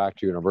 I'm going back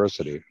to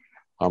university.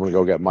 I'm going to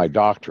go get my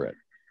doctorate."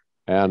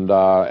 And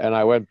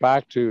I went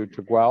back to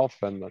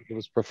Guelph, and it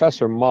was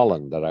Professor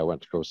Mullen that I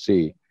went to go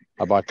see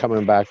about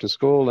coming back to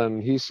school,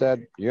 and he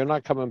said, "You're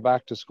not coming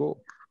back to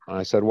school." And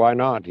I said, "Why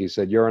not?" He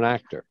said, "You're an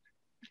actor.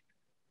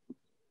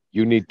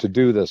 You need to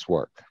do this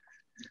work."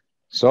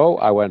 So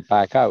I went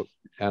back out,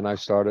 and I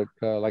started,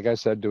 like I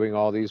said, doing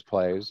all these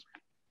plays.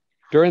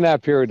 During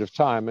that period of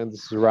time, and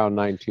this is around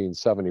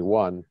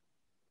 1971,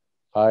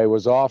 I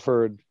was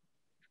offered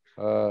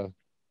a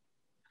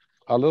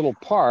little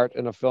part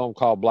in a film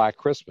called Black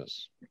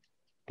Christmas,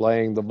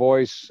 playing the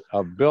voice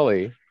of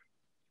Billy.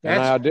 And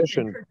I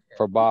auditioned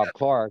for Bob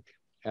Clark,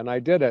 and I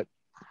did it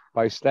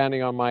by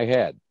standing on my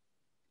head.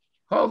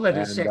 Hold it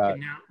a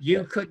second now.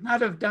 You could not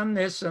have done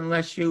this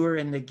unless you were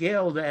in the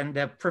guild and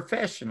a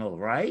professional,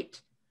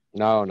 right?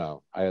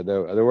 No.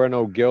 There were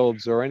no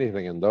guilds or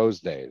anything in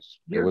those days.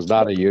 It was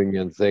not a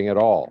union thing at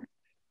all.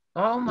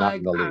 Oh my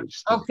God.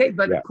 Okay,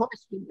 but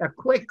a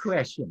quick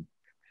question.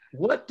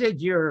 What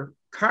did your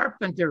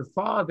carpenter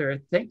father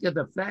think of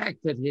the fact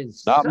that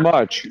his Not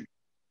much.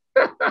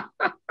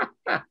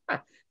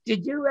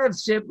 Did you have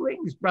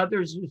siblings,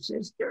 brothers or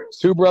sisters?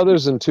 2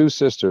 brothers and 2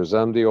 sisters.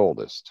 I'm the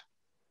oldest.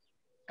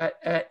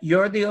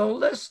 You're the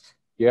oldest?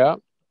 Yeah.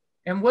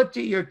 And what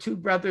do your 2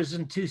 brothers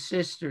and 2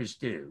 sisters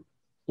do?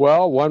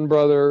 Well, one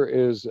brother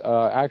is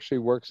actually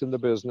works in the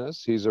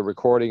business. He's a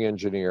recording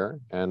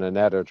engineer and an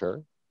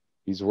editor.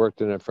 He's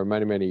worked in it for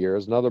many, many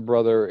years. Another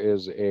brother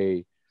is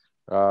a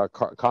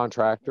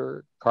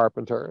contractor,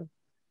 carpenter.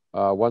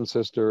 One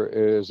sister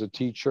is a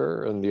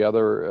teacher, and the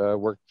other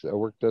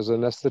worked as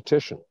an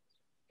esthetician.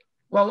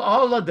 Well,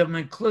 all of them,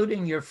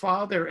 including your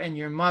father and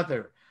your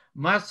mother,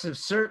 must have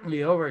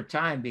certainly over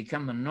time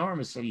become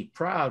enormously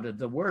proud of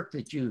the work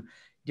that you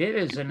did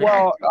as an actor.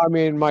 Well, I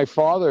mean, my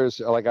father's,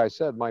 like I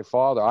said, my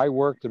father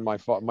worked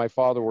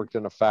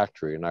in a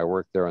factory, and I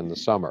worked there in the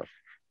summer.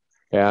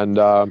 And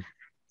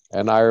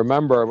I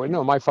remember,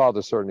 my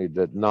father certainly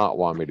did not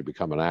want me to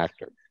become an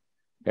actor.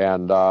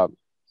 And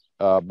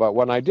but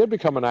when I did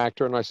become an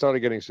actor and I started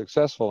getting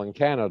successful in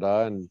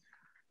Canada and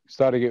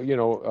started,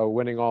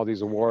 winning all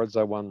these awards,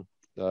 I won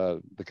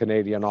the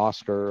Canadian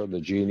Oscar,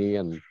 the Genie,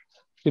 and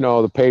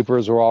the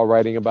papers were all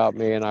writing about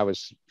me, and I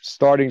was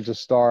starting to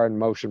star in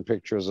motion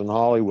pictures in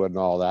Hollywood and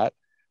all that.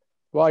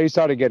 Well, he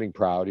started getting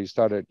proud. He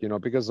started,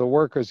 because the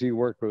workers he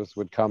worked with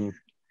would come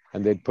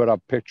and they'd put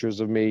up pictures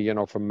of me,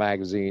 from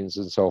magazines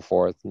and so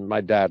forth. And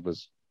my dad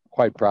was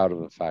quite proud of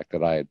the fact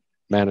that I had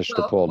managed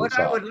to pull this off.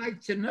 What I would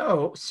like to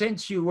know,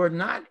 since you were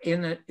not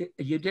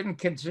you didn't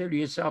consider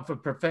yourself a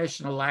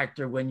professional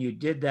actor when you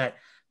did that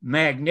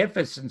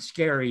magnificent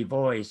scary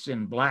voice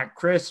in Black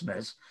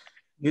Christmas,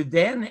 you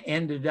then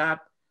ended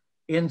up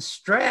in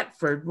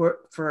Stratford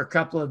for a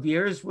couple of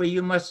years, where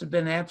you must have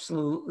been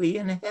absolutely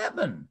in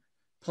heaven.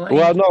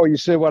 Well, no, you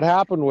see, what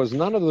happened was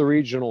none of the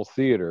regional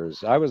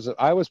theaters. I was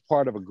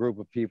part of a group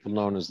of people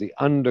known as the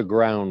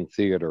Underground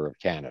Theater of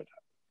Canada.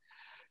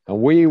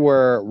 And we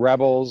were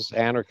rebels,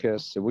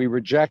 anarchists, and we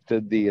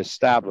rejected the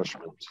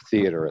establishment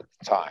theater at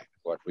the time,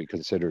 what we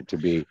considered to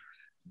be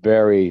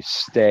very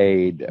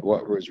staid,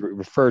 what was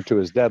referred to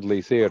as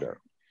deadly theater.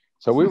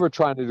 So we were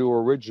trying to do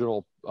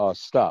original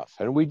stuff,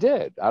 and we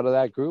did. Out of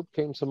that group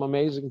came some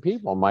amazing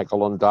people: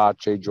 Michael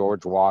Ondaatje,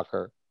 George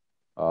Walker,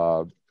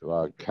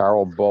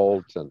 Carol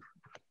Bolt, and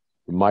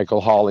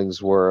Michael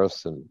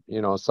Hollingsworth, and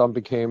some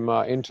became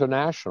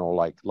international,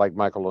 like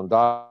Michael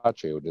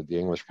Ondaatje, who did The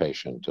English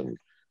Patient, and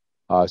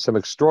some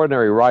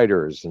extraordinary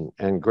writers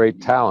and great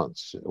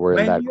talents were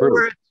in that group. When you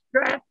were at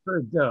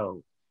Stratford,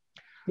 though,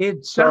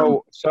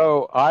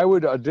 so I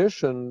would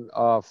audition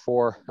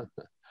for.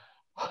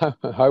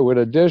 I would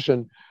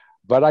audition,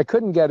 but I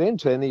couldn't get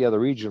into any of the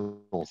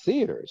regional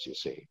theaters, you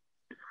see,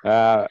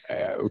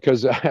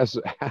 because oh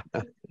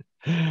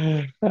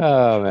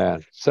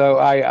man. So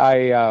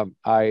I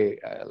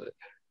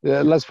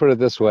let's put it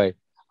this way: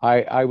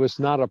 I was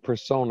not a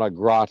persona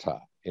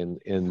grata in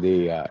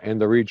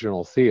the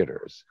regional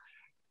theaters,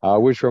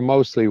 which were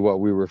mostly what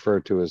we refer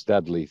to as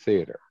deadly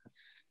theater.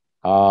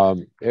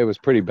 It was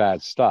pretty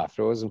bad stuff.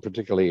 It wasn't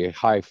particularly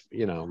high,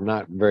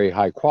 not very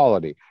high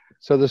quality.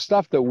 So the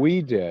stuff that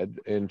we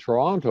did in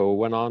Toronto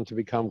went on to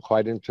become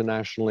quite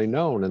internationally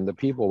known, and the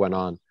people went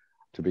on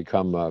to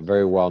become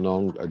very well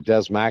known.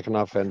 Des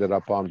McAnuff ended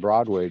up on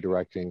Broadway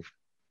directing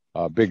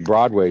big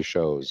Broadway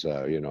shows.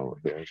 He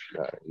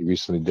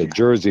recently did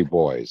Jersey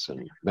Boys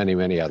and many,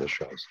 many other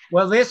shows.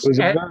 Well,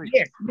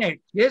 Nick,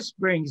 this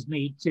brings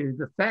me to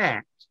the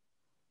fact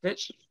that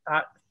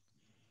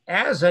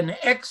as an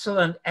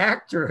excellent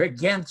actor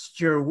against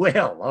your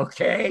will,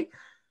 okay?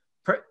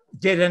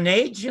 Did an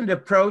agent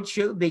approach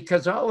you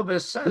because all of a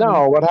sudden?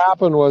 No, what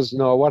happened was,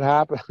 what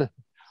happened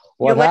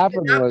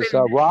was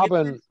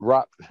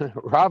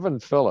Robin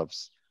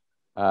Phillips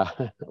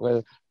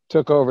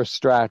took over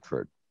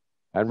Stratford.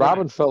 And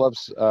Robin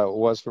Phillips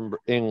was from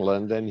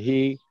England, and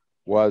he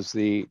was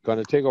going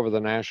to take over the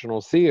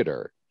National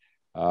Theatre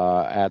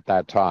at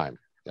that time.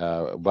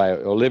 By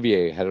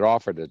Olivier had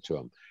offered it to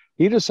him.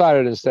 He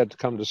decided instead to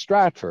come to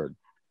Stratford,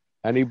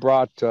 and he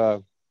brought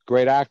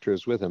great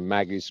actors with him: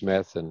 Maggie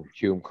Smith and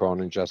Hume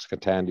Cronin, Jessica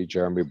Tandy,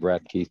 Jeremy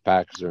Brett, Keith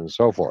Paxton, and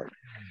so forth.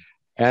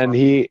 And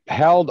he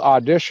held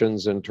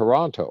auditions in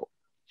Toronto,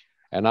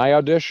 and I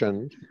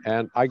auditioned,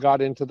 and I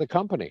got into the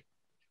company.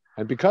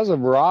 And because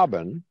of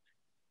Robin,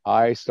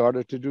 I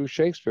started to do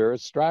Shakespeare at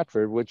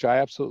Stratford, which I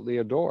absolutely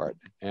adored.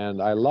 And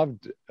I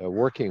loved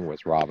working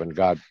with Robin.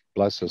 God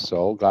bless his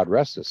soul. God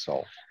rest his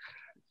soul.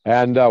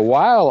 And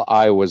while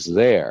I was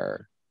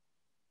there,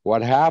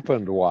 what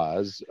happened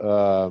was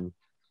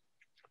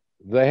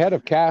the head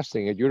of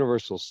casting at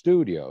Universal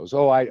Studios,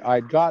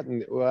 I'd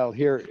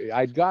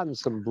gotten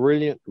some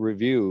brilliant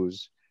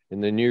reviews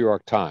in the New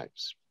York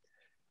Times.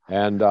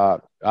 And I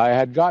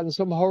had gotten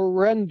some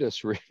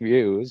horrendous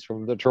reviews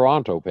from the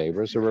Toronto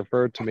papers who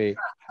referred to me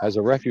as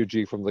a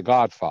refugee from The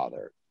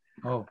Godfather.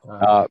 Oh,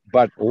 wow.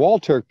 But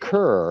Walter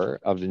Kerr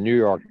of the New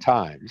York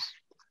Times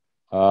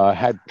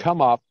had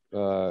come up,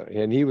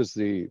 and he was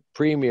the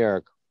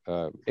premier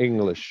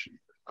English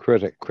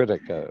critic for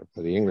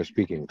the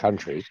English-speaking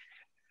countries.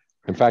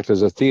 In fact,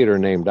 there's a theater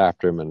named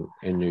after him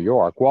in New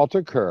York.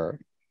 Walter Kerr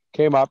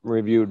came up and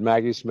reviewed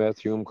Maggie Smith,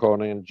 Hume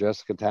Cronin,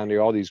 Jessica Tandy,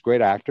 all these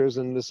great actors,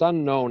 and this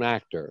unknown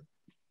actor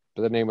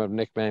by the name of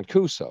Nick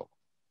Mancuso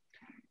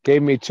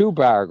gave me 2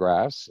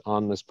 paragraphs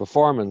on this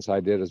performance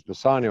I did as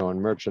Bassanio in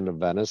Merchant of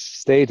Venice,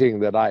 stating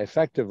that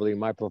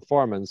my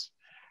performance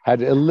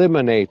had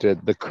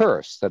eliminated the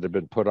curse that had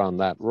been put on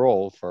that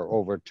role for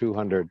over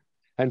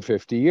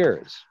 250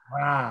 years.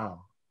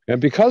 Wow.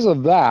 And because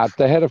of that,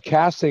 the head of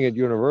casting at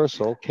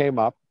Universal came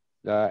up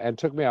and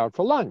took me out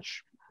for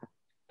lunch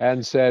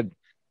and said,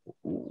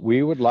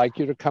 "We would like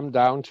you to come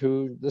down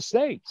to the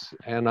States."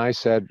 And I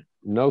said,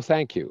 "No,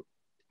 thank you."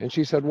 And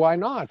she said, "Why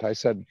not?" I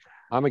said,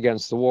 "I'm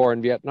against the war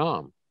in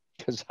Vietnam,"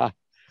 because I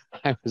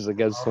was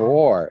against the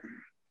war.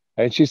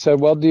 And she said,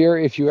 "Well, dear,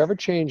 if you ever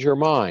change your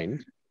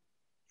mind."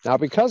 Now,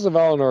 because of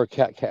Eleanor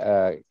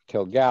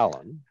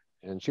Kilgallen,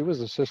 and she was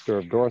the sister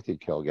of Dorothy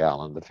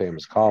Kilgallen, the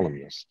famous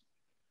columnist,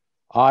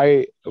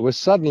 I was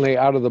suddenly,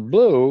 out of the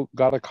blue,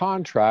 got a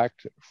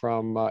contract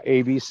from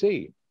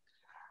ABC.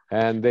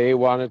 And they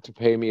wanted to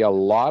pay me a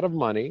lot of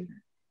money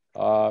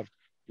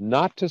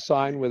not to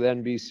sign with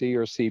NBC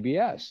or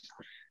CBS.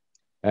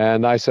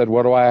 And I said,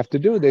 "What do I have to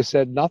do?" They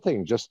said,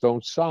 "Nothing, just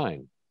don't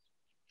sign."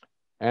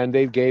 And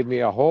they gave me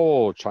a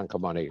whole chunk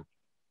of money.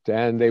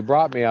 And they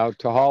brought me out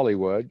to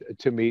Hollywood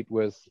to meet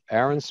with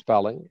Aaron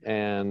Spelling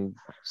and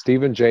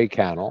Stephen J.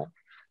 Cannell.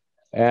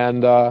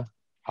 And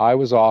I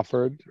was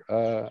offered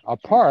a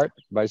part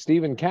by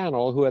Stephen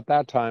Cannell, who at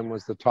that time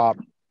was the top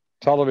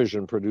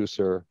television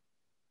producer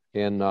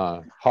in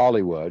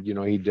Hollywood. You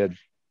know, he did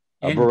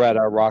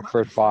Beretta,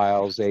 Rockford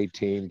Files,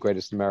 18,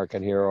 Greatest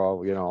American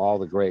Hero, you know, all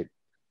the great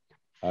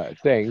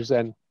things.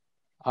 And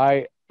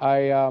I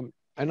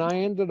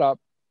ended up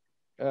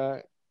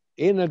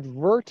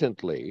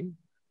inadvertently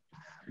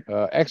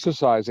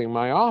exercising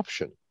my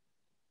option.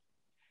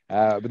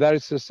 But that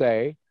is to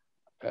say,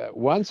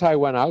 once I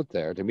went out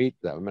there to meet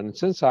them, and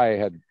since I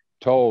had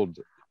told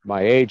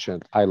my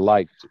agent I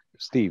liked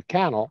Steve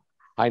Cannell,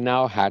 I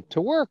now had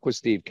to work with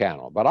Steve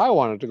Cannell. But I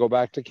wanted to go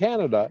back to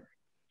Canada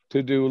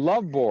to do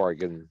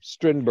Loveborg and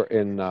Strindberg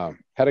in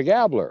Hedda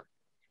Gabler,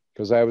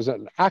 because I was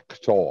an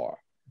actor.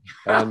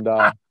 And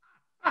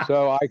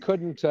so I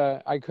couldn't.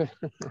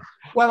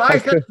 Well,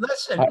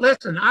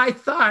 listen. I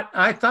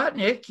thought,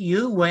 Nick,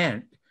 you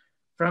went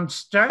from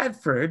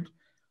Stratford.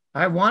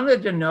 I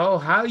wanted to know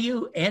how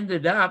you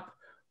ended up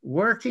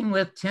working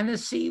with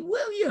Tennessee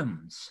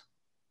Williams.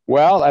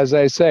 Well, as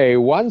I say,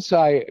 once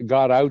I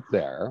got out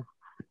there,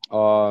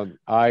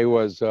 I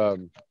was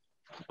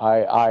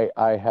I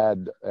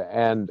had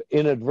and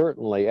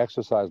inadvertently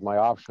exercised my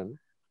option.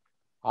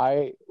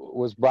 I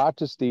was brought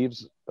to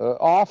Steve's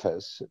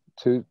office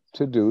to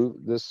do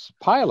this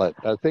pilot,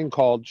 a thing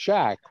called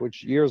Shack,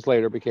 which years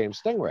later became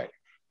Stingray.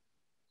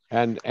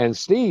 And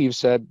Steve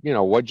said, "You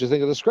know, what'd you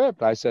think of the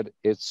script?" I said,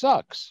 "It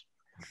sucks."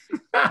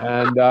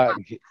 And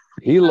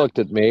he looked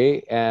at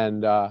me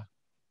and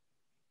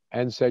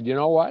said, "You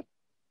know what?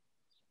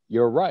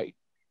 You're right.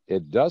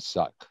 It does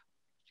suck."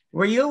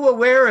 Were you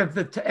aware of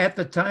at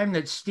the time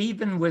that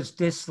Stephen was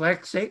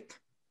dyslexic?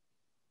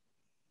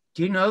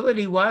 Do you know that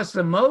he was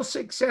the most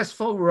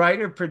successful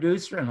writer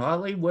producer in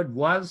Hollywood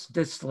was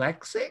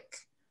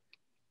dyslexic?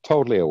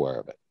 Totally aware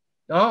of it.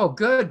 Oh,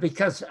 good,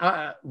 because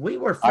we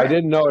were friends. I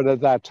didn't know it at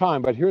that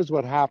time, but here's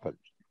what happened.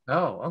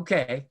 Oh,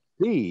 okay.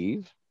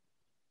 Steve,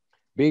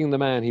 being the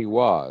man he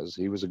was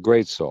a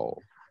great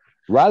soul.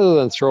 Rather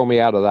than throw me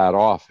out of that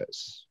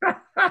office,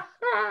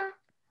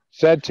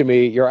 said to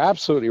me, "You're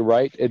absolutely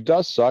right. It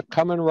does suck.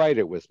 Come and write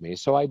it with me."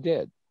 So I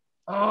did.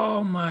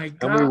 Oh my And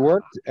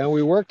God.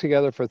 we worked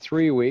together for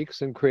 3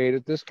 weeks and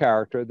created this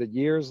character that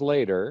years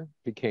later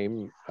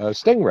became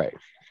Stingray.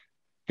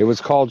 It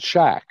was called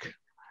Shaq.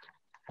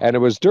 And it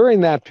was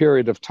during that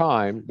period of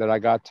time that I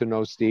got to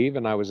know Steve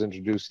and I was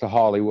introduced to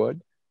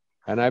Hollywood.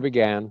 And I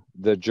began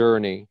the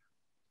journey,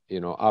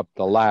 up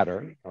the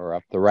ladder or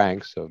up the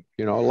ranks of,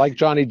 like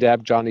Johnny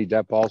Depp. Johnny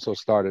Depp also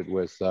started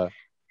with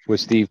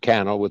Steve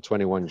Cannell with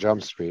 21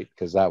 Jump Street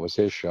because that was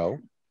his show.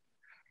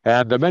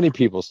 And many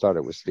people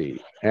started with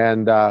Steve,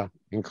 and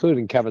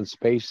including Kevin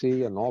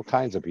Spacey and all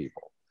kinds of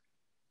people.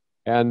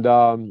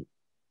 And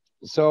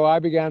so I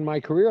began my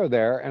career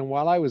there. And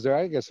while I was there,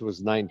 I guess it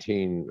was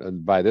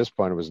by this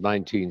point, it was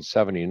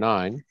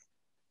 1979.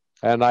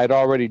 And I'd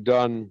already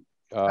done.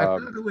 I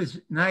thought it was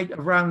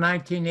around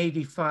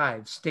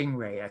 1985,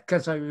 Stingray,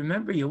 because I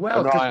remember you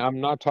well. No, I'm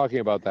not talking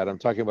about that. I'm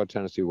talking about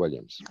Tennessee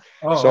Williams.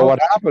 Oh, so what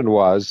happened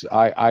was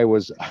I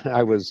was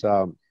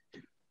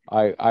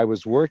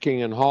working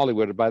in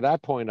Hollywood. By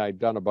that point, I'd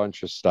done a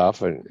bunch of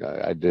stuff. And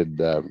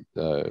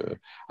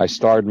I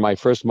starred in my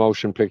first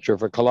motion picture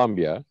for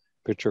Columbia,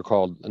 picture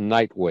called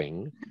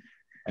Nightwing,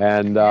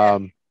 and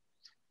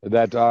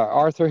that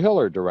Arthur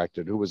Hiller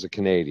directed, who was a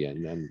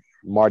Canadian, and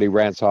Marty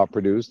Ransoff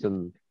produced.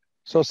 And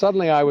so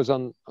suddenly I was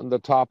on the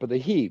top of the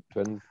heap.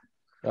 And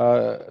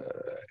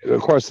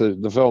of course,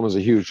 the film was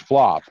a huge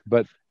flop.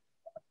 But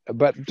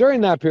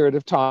during that period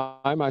of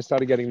time, I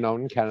started getting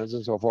known in Canada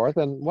and so forth.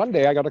 And one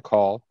day I got a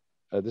call.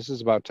 This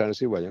is about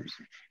Tennessee Williams,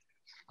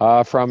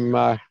 from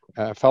a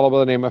fellow by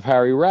the name of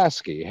Harry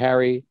Rasky.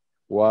 Harry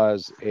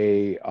was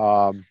a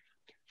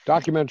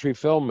documentary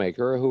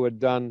filmmaker who had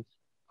done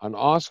an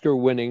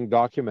Oscar-winning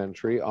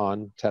documentary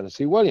on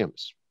Tennessee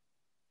Williams,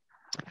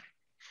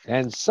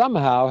 and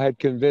somehow had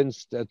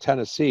convinced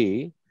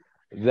Tennessee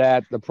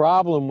that the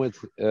problem with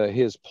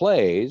his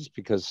plays,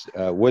 because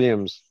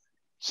Williams'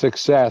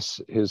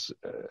 success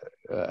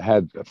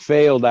had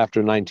failed after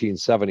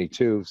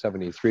 1972,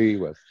 73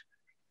 with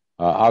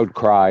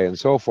Outcry and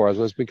so forth,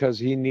 was because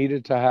he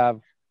needed to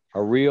have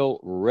a real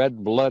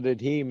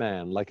red-blooded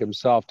He-Man like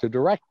himself to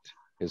direct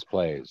his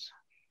plays.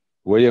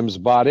 Williams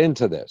bought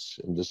into this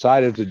and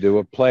decided to do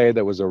a play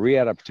that was a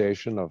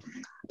readaptation of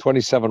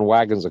 27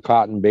 Wagons of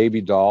Cotton,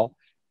 Baby Doll,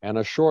 and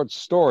a short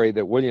story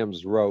that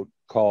Williams wrote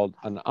called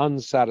An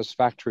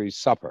Unsatisfactory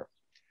Supper.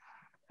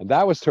 And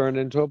that was turned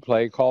into a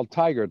play called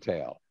Tiger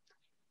Tail.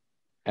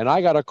 And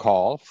I got a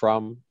call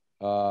from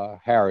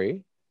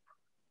Harry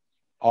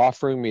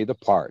offering me the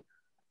part.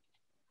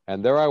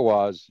 And there I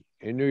was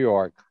in New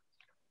York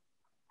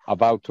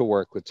about to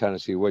work with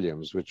Tennessee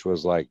Williams, which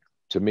was like,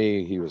 to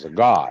me, he was a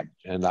god.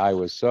 And I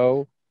was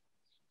so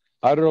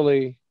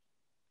utterly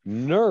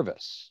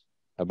nervous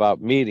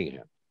about meeting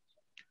him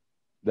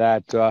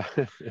that I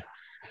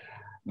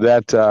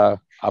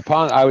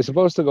was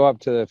supposed to go up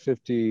to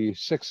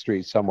 56th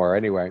Street somewhere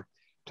anyway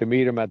to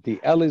meet him at the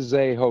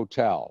Elysee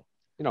Hotel.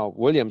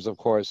 Williams, of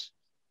course,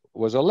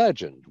 was a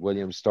legend.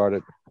 Williams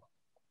started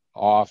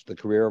off the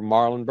career of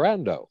Marlon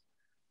Brando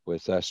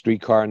with A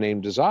Streetcar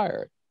Named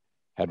Desire,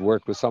 had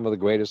worked with some of the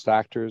greatest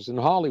actors in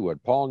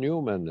Hollywood, Paul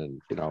Newman,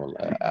 and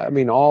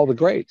all the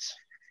greats.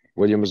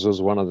 Williams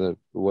was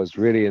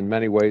really in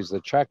many ways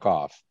the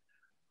Chekhov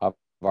of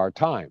our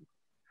time.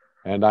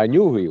 And I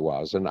knew who he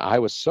was, and I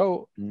was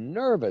so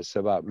nervous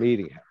about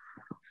meeting him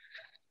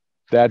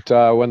that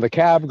when the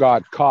cab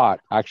got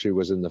caught, actually it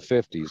was in the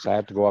 50s, I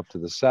had to go up to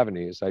the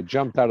 70s. I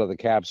jumped out of the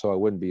cab so I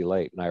wouldn't be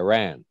late, and I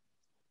ran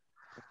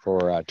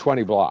for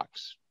 20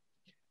 blocks.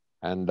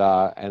 And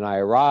I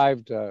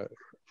arrived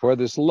for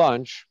this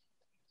lunch,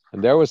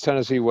 and there was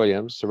Tennessee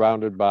Williams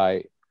surrounded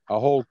by a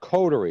whole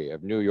coterie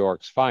of New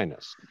York's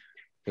finest.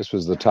 This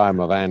was the time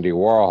of Andy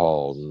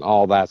Warhol and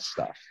all that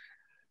stuff.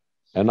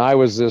 And I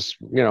was this,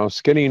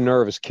 skinny,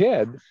 nervous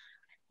kid.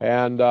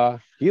 And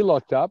he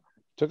looked up,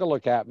 took a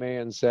look at me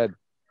and said,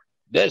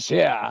 "This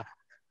here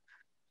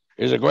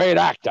is a great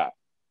actor.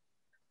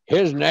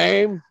 His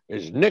name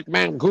is Nick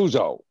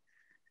Mancuso."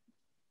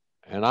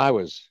 And I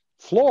was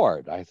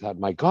floored. I thought,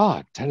 my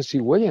God,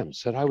 Tennessee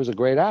Williams said I was a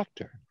great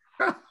actor.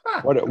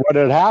 What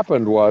had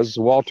happened was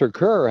Walter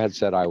Kerr had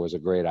said I was a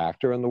great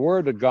actor, and the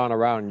word had gone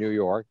around New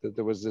York that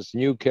there was this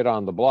new kid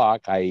on the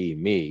block, i.e.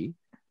 me,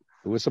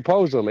 who was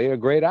supposedly a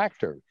great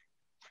actor.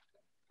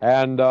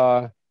 And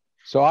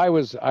so I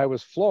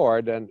was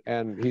floored,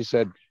 and he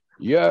said,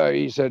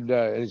 he said,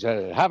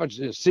 "Have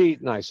a seat."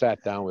 And I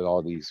sat down with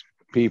all these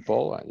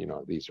people,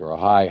 and these were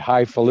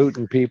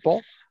highfalutin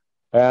people,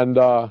 and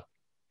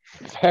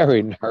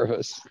very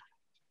nervous,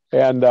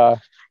 and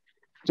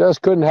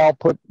just couldn't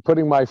help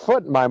putting my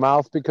foot in my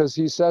mouth, because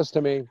he says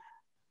to me,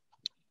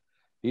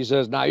 he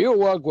says, "Now you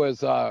work with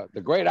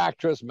the great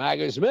actress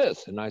Maggie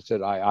Smith." And I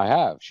said, I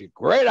have. She's a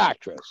great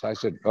actress. I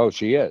said, "Oh,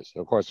 she is."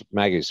 Of course,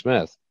 Maggie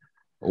Smith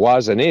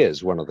was and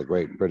is one of the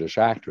great British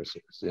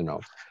actresses,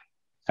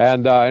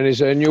 And he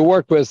said, "And you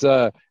worked with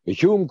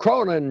Hume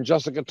Cronin,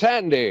 Jessica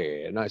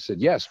Tandy." And I said,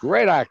 "Yes,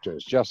 great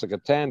actors." Jessica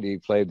Tandy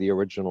played the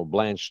original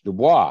Blanche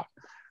Dubois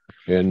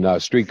in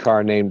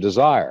Streetcar Named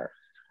Desire.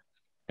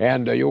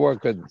 And you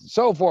work with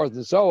so forth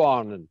and so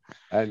on.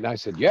 And I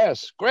said,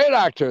 yes, great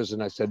actors.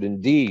 And I said,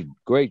 indeed,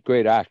 great,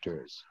 great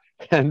actors.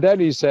 And then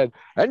he said,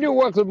 and you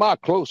worked with my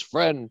close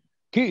friend,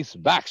 Keith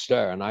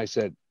Baxter. And I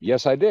said,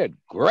 yes, I did.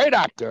 Great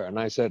actor. And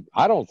I said,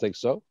 I don't think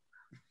so.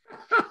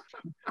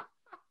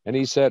 And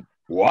he said,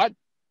 what?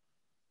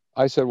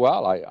 I said,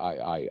 well,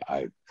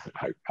 I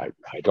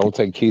don't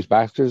think Keith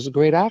Baxter is a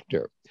great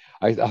actor.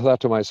 I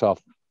thought to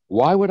myself,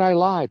 why would I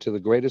lie to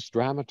the greatest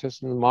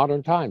dramatist in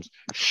modern times?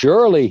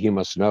 Surely he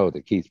must know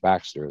that Keith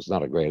Baxter is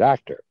not a great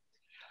actor.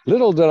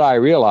 Little did I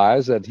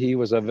realize that he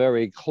was a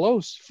very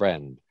close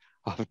friend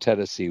of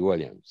Tennessee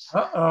Williams.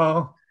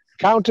 Uh-oh.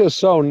 Countess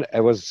Sohn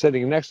was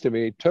sitting next to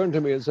me, turned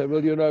to me and said,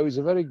 well, you know, he's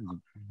a very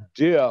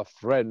dear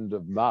friend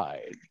of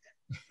mine.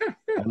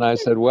 And I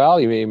said, well,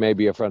 he may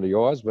be a friend of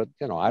yours, but,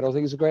 you know, I don't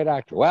think he's a great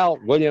actor. Well,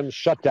 Williams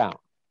shut down,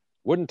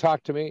 wouldn't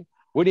talk to me,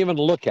 wouldn't even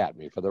look at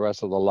me for the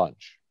rest of the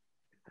lunch.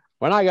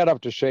 When I got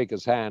up to shake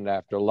his hand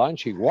after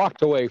lunch, he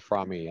walked away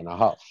from me in a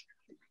huff.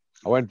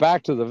 I went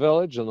back to the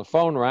village and the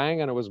phone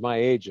rang and it was my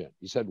agent.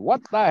 He said,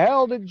 what the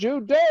hell did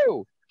you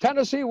do?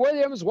 Tennessee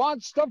Williams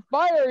wants to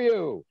fire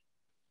you.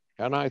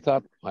 And I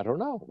thought, I don't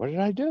know. What did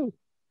I do?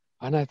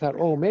 And I thought,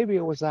 oh, maybe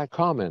it was that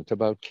comment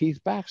about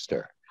Keith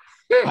Baxter.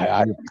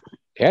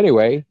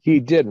 Anyway, he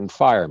didn't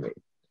fire me.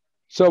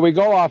 So we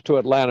go off to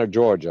Atlanta,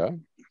 Georgia,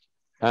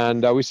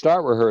 and we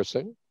start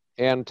rehearsing.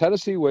 And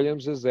Tennessee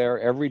Williams is there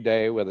every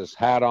day with his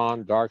hat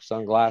on, dark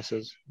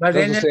sunglasses. But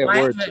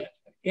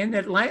in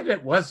Atlanta,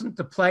 wasn't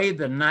the play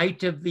The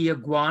Night of the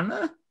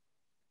Iguana?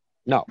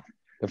 No.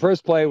 The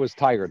first play was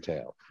Tiger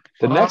Tail.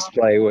 The next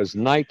play was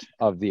Night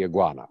of the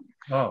Iguana.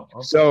 Oh,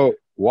 okay. So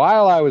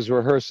while I was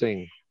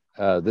rehearsing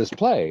this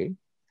play,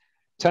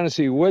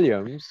 Tennessee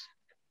Williams,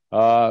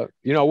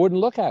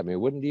 wouldn't look at me,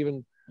 wouldn't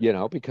even,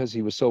 because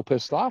he was so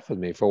pissed off with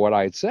me for what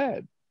I had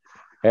said.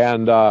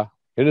 And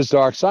in his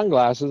dark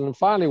sunglasses. And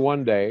finally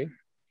one day,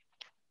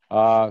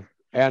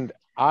 and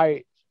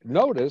I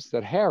noticed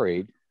that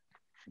Harry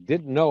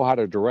didn't know how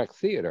to direct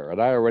theater.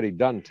 And I already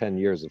done 10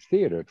 years of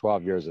theater,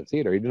 12 years of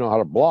theater. He didn't know how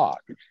to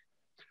block.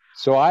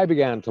 So I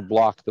began to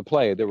block the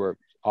play. There were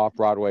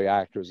off-Broadway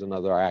actors and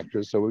other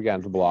actors. So we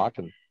began to block.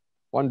 And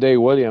one day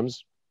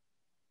Williams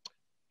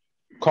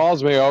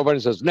calls me over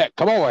and says, Nick,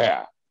 come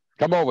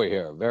over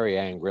here, very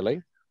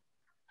angrily.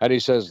 And he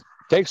says,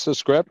 takes the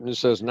script and he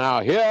says,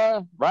 now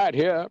here, right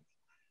here,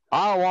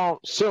 I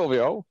want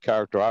Silvio,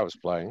 character I was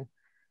playing,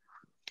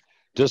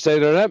 to say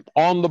to them,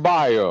 on the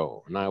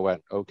bio. And I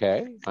went,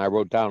 okay. I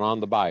wrote down on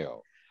the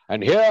bio.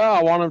 And here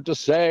I want him to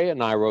say,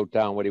 and I wrote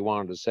down what he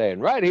wanted to say.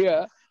 And right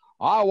here,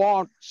 I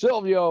want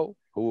Silvio,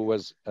 who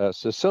was a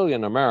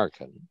Sicilian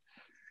American,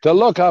 to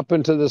look up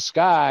into the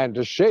sky and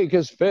to shake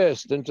his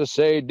fist and to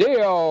say,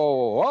 Dio,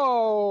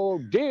 oh,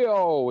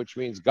 Dio, which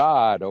means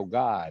God, oh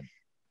God.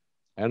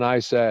 And I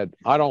said,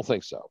 I don't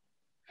think so.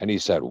 And he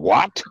said,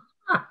 what?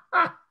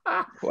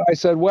 I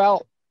said,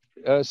 well,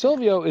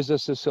 Silvio is a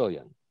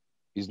Sicilian.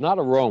 He's not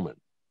a Roman.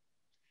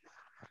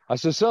 A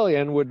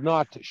Sicilian would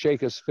not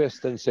shake his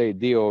fist and say,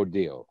 Dio,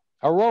 Dio.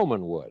 A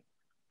Roman would.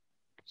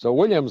 So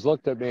Williams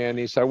looked at me and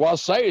he said, well,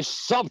 say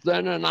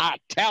something in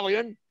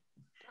Italian.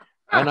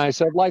 And I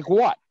said, like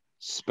what?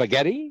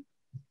 Spaghetti?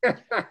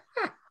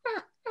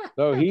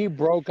 So he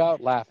broke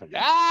out laughing.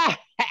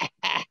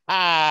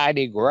 And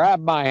he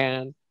grabbed my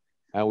hand.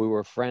 And we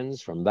were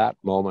friends from that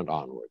moment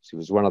onwards. He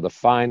was one of the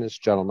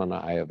finest gentlemen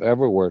I have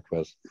ever worked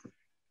with.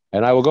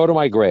 And I will go to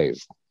my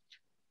grave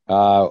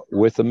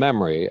with the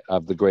memory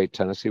of the great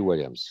Tennessee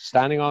Williams,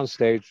 standing on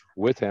stage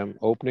with him,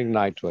 opening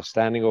night to a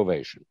standing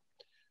ovation.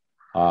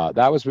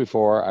 That was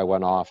before I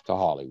went off to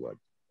Hollywood.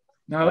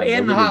 Now,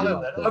 in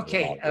Hollywood,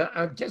 okay,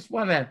 I just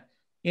want to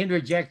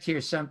interject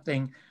here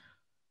something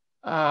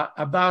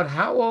about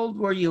how old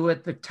were you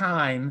at the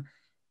time?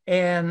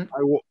 And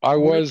I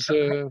was...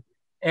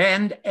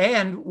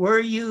 And were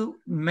you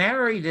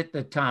married at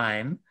the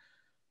time?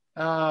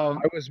 I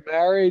was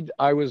married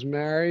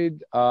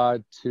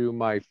to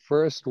my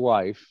first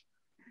wife.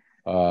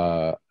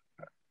 Well,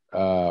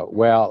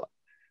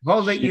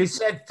 hold it. You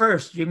said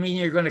first. You mean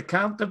you're going to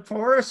count them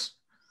for us?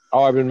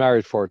 Oh, I've been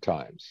married 4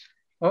 times.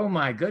 Oh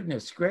my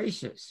goodness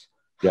gracious!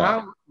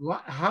 Yeah.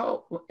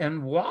 How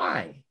and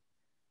why?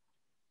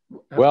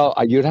 Well,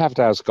 you'd have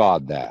to ask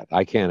God that.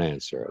 I can't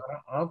answer it.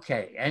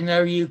 Okay. And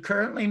are you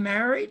currently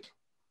married?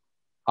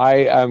 I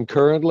am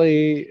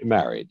currently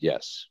married,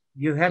 yes.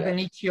 You have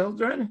any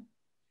children?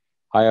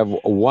 I have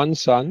one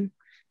son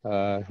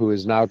who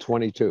is now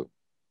 22.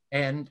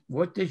 And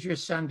what does your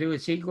son do?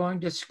 Is he going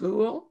to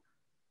school?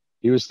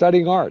 He was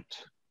studying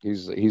art.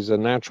 He's a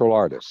natural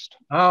artist.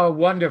 Oh,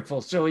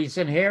 wonderful. So he's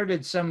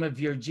inherited some of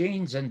your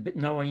genes and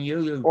knowing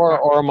you.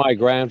 Or my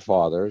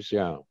grandfather's,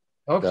 yeah.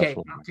 Okay,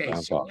 okay.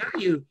 So now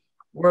you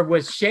were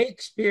with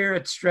Shakespeare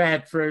at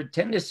Stratford,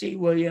 Tennessee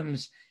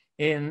Williams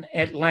in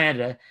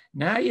Atlanta.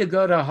 Now you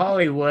go to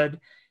Hollywood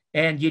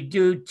and you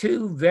do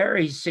 2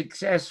 very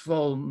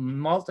successful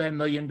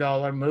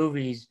multi-million-dollar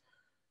movies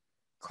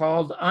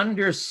called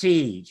Under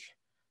Siege.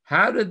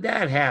 How did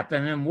that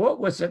happen? And what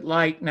was it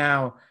like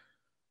now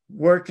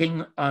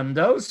working on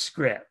those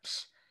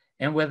scripts?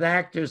 and with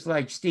actors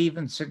like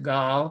Steven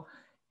Seagal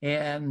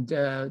and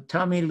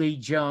Tommy Lee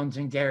Jones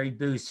and Gary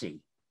Busey.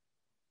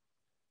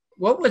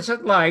 What was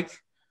it like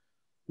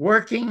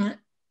working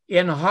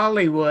in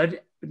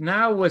Hollywood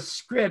now with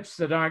scripts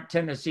that aren't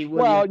Tennessee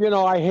Williams?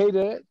 Well, I hated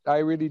it. I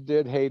really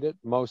did hate it,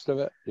 most of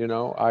it.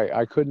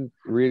 I couldn't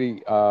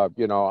really,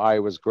 I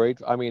was great.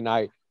 I mean,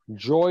 I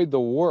enjoyed the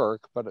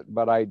work,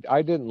 but I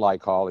didn't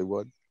like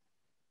Hollywood.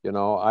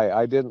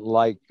 I didn't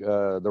like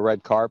the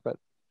red carpet.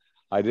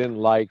 I didn't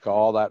like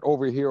all that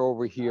over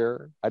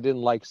here. I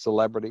didn't like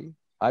celebrity.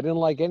 I didn't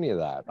like any of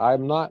that.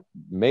 I'm not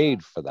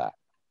made for that.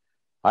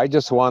 I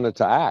just wanted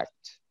to act.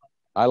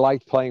 I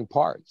liked playing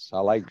parts. I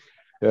liked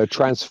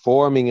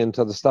transforming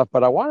into the stuff,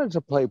 but I wanted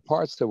to play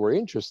parts that were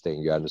interesting,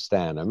 you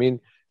understand? I mean,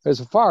 there's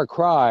a far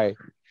cry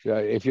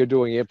if you're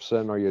doing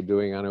Ibsen or you're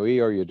doing Ennui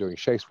or you're doing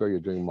Shakespeare, you're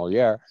doing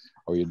Moliere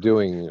or you're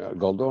doing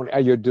Goldoni,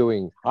 and you're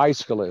doing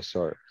Aeschylus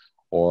or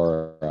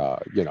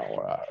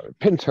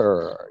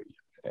Pinter.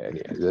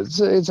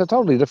 It's a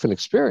totally different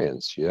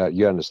experience,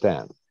 you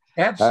understand?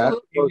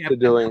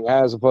 Absolutely.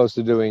 As opposed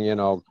to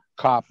doing,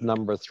 cop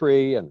number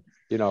 3 and,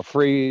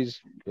 freeze,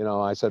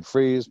 I said,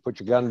 freeze, put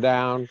your gun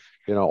down,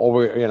 and,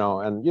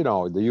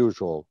 the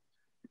usual.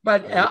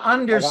 But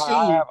Under Siege.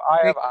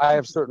 I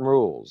have certain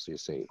rules, you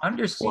see.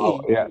 Under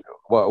Siege.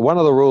 Well, one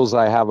of the rules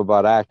I have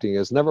about acting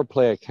is never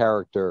play a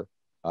character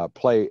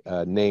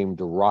named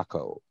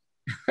Rocco.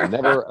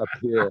 Never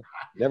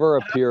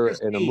appear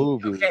in a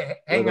movie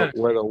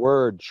where the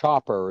word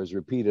chopper is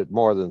repeated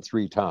more than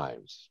 3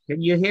 times.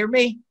 Can you hear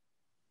me?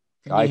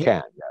 I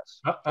can,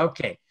 yes.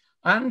 Okay.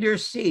 Under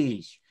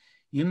Siege.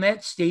 You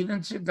met Steven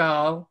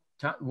Seagal.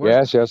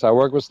 Yes. I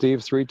worked with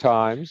Steve 3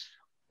 times.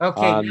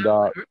 Okay. And,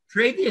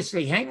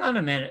 previously, hang on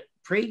a minute.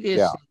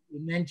 You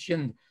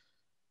mentioned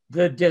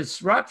the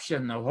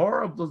disruption, the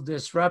horrible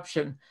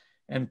disruption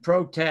and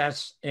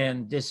protests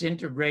and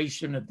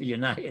disintegration of the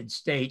United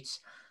States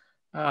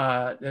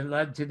that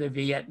led to the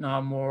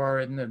Vietnam War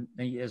and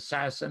the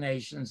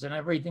assassinations and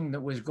everything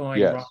that was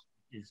going wrong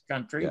in this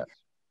country. Yes.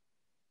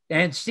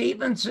 And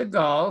Steven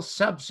Seagal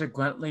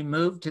subsequently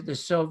moved to the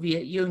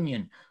Soviet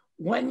Union.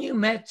 When you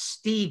met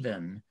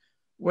Steven,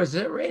 was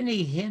there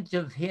any hint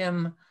of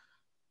him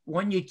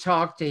when you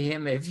talked to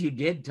him, if you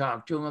did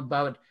talk to him,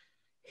 about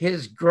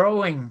his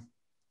growing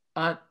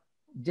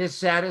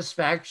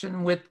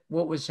dissatisfaction with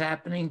what was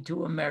happening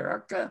to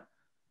America?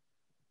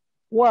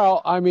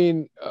 Well, I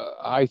mean,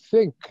 I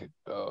think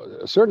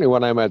certainly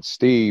when I met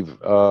Steve,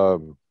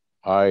 I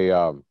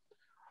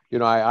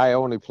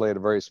only played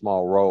a very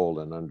small role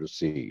in Under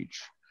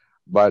Siege,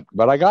 but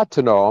I got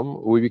to know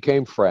him. We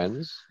became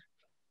friends,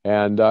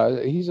 and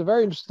he's a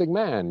very interesting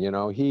man.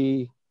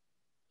 He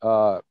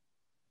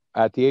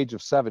at the age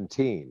of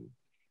 17,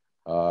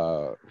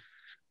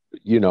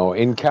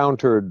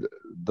 encountered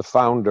the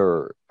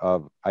founder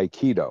of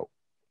Aikido,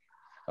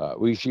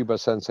 Ueshiba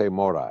Sensei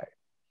Morai.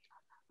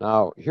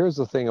 Now, here's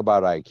the thing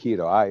about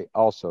Aikido. I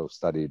also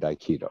studied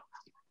Aikido,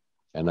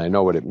 and I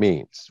know what it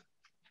means.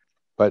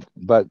 But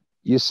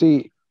you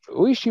see,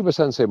 Ueshiba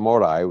Sensei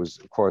Morai was,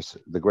 of course,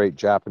 the great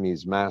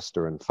Japanese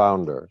master and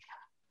founder,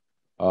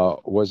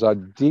 was a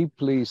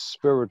deeply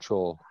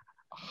spiritual,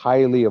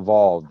 highly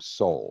evolved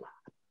soul.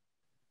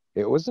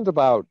 It wasn't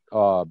about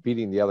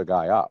beating the other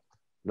guy up.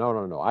 No.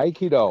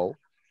 Aikido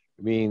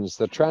means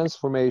the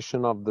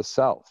transformation of the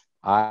self.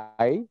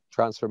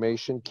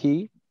 Transformation,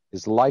 ki,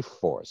 is life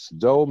force.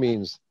 Do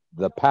means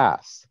the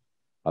path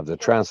of the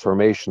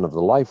transformation of the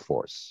life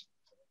force.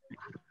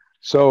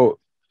 So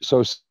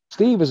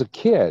Steve, as a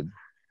kid,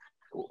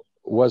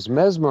 was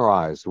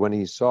mesmerized when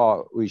he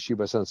saw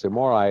Ueshiba Sensei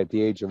Morai at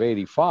the age of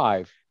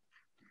 85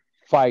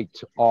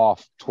 fight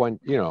off 10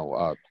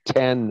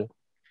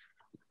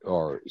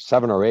 or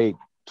 7 or 8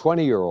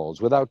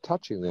 20-year-olds without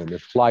touching them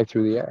and fly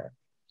through the air.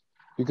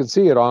 You can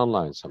see it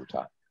online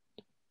sometime.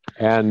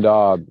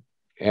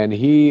 And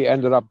he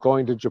ended up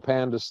going to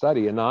Japan to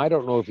study. And I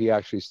don't know if he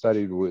actually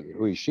studied with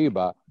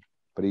Ueshiba,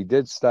 but he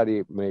did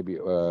study maybe,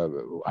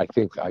 I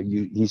think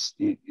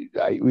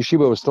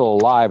Ueshiba was still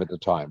alive at the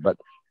time, but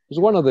he was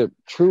one of the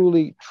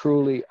truly,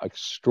 truly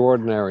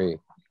extraordinary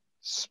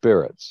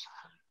spirits.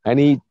 And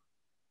he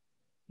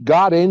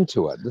got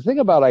into it. The thing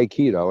about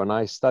Aikido, and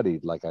I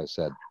studied, like I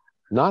said,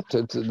 not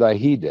that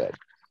he did,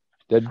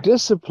 the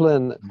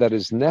discipline that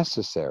is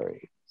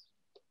necessary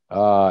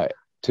to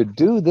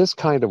do this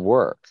kind of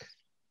work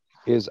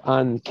is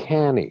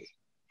uncanny.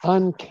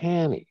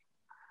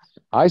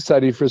 I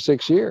studied for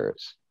 6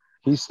 years.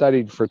 He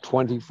studied for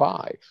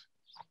 25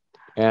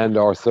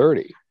 or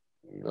 30.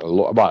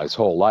 Well, his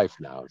whole life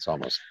now. It's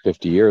almost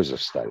 50 years of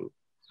study.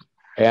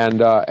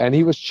 And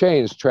he was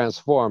changed,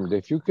 transformed.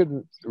 If you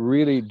can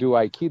really do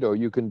Aikido,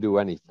 you can do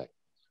anything.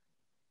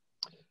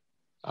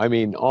 I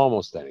mean,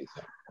 almost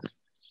anything.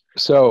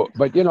 So,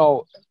 but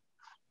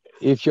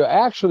if you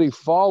actually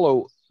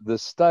follow the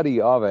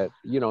study of it,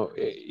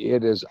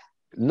 it is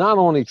not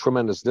only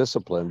tremendous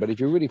discipline, but if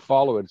you really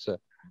follow it, it's a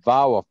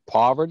vow of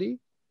poverty.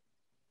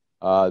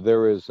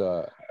 There is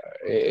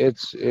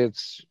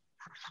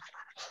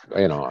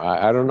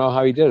I don't know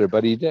how he did it,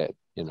 but he did,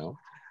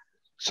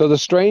 So the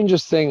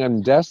strangest thing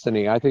in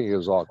destiny, I think it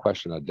was all a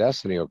question of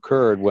destiny,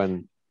 occurred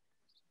when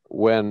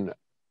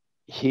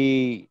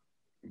he,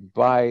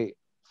 by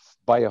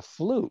a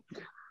fluke,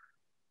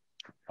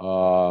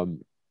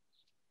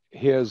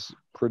 his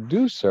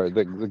producer,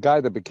 the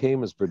guy that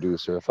became his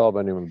producer, a fellow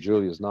by the name of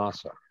Julius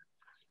Nasser,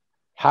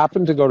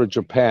 happened to go to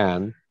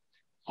Japan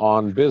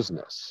on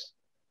business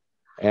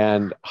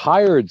and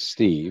hired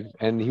Steve,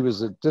 and he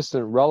was a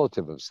distant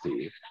relative of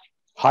Steve,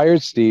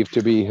 hired Steve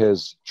to be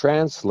his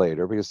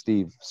translator because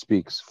Steve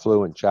speaks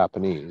fluent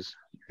Japanese.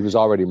 He was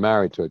already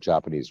married to a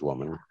Japanese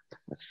woman,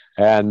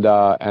 and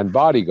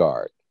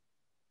bodyguard,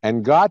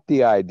 and got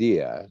the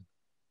idea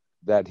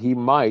that he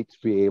might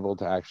be able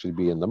to actually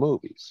be in the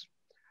movies.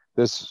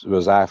 This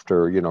was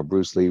after, you know,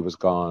 Bruce Lee was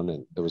gone,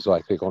 and there was, I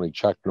think, only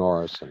Chuck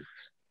Norris, and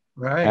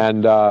Right.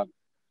 and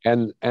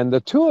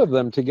the two of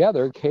them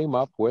together came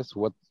up with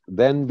what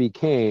then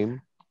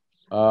became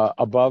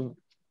above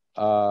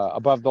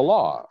the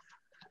law,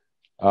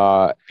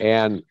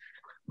 and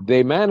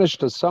they managed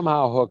to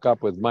somehow hook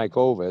up with Mike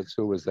Ovitz,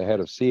 who was the head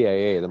of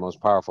CAA, the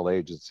most powerful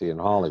agency in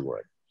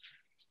Hollywood,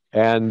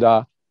 and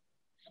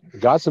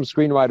got some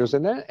screenwriters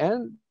in there,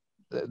 and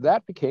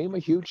that became a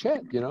huge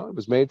hit. You know, it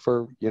was made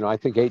for, you know, I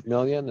think 8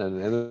 million,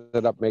 and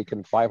ended up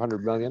making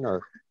 500 million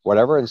or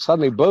whatever. And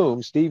suddenly,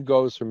 boom, Steve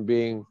goes from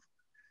being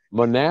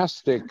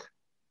monastic,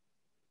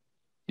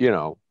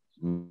 to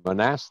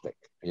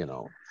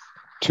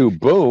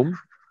boom,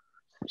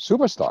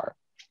 superstar.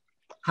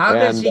 How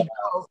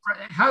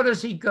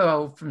does he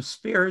go from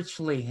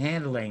spiritually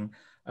handling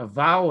a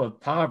vow of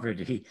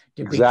poverty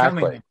to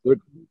Exactly.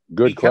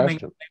 Good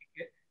question.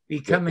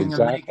 Becoming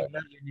Exactly. a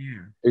mega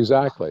millionaire?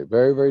 Exactly.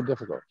 Very, very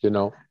difficult, you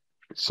know.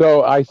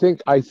 So I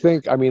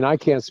mean, I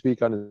can't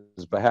speak on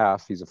his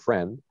behalf. He's a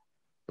friend,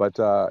 but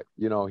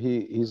you know,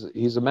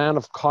 he's a man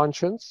of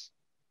conscience,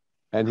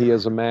 and he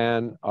is a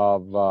man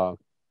of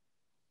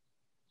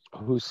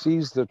who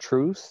sees the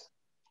truth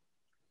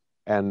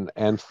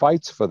and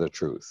fights for the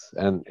truth.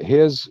 And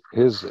his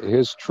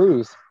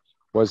truth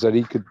was that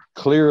he could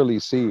clearly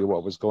see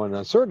what was going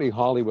on. Certainly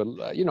Hollywood,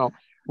 you know,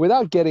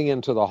 without getting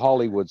into the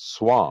Hollywood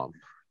swamp,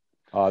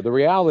 the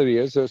reality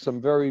is there's some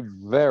very,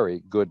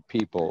 very good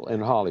people in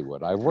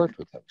Hollywood. I've worked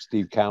with them.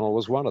 Steve Cannell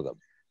was one of them.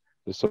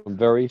 There's some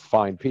very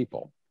fine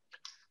people.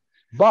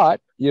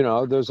 But, you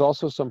know, there's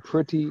also some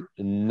pretty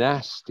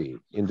nasty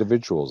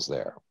individuals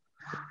there,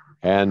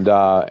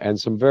 and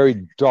some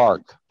very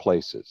dark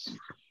places.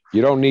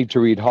 You don't need to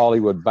read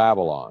Hollywood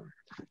Babylon,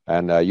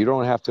 and you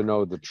don't have to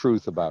know the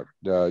truth about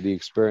the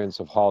experience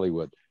of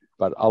Hollywood.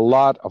 But a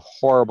lot of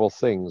horrible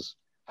things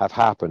have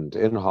happened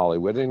in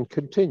Hollywood and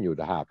continue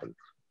to happen.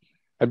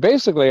 And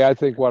basically, I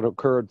think what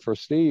occurred for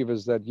Steve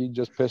is that he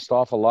just pissed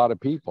off a lot of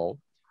people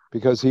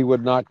because he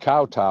would not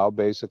kowtow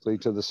basically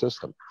to the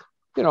system.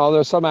 You know,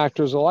 there's some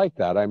actors are like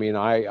that. I mean,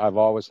 I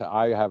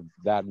have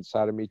that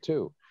inside of me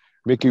too.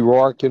 Mickey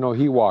Rourke, you know,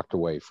 he walked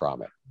away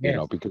from it, you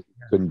know, because he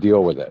couldn't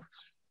deal with it.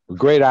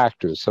 Great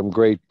actors, some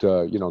great,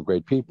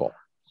 great people,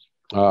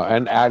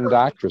 and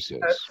actresses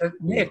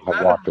Nick,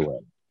 have walked away.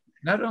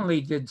 Not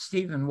only did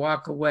Stephen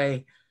walk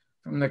away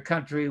from the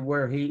country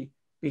where he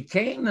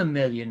became a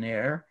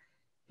millionaire,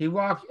 he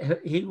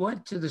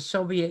went to the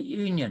Soviet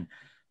Union.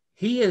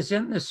 He is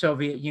in the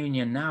Soviet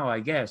Union now, I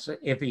guess,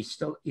 if he's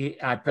still,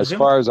 I presume. As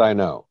far as I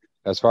know.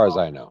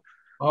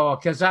 Oh,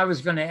 because I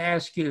was going to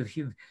ask you if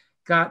you've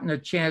gotten a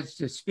chance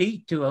to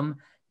speak to him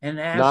and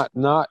ask.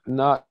 Not in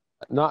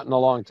a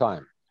long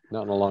time.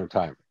 Not in a long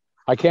time.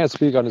 I can't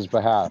speak on his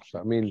behalf.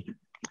 I mean,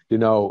 you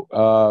know,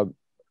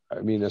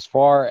 as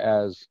far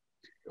as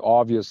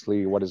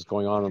obviously what is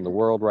going on in the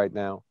world right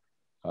now,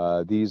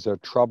 these are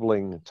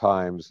troubling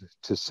times,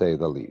 to say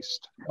the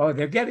least. Oh,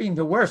 they're getting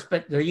the worst.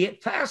 But the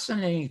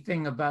fascinating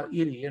thing about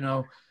you, you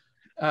know,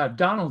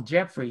 Donald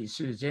Jeffries,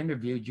 who's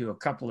interviewed you a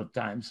couple of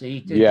times.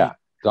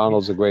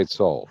 Donald's a great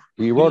soul.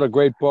 He wrote a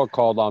great book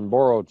called On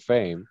Borrowed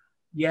Fame.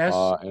 Yes.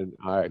 And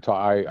I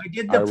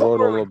wrote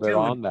a little bit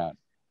on that.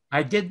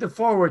 I did the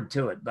forward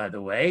to it, by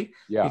the way.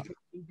 Yeah.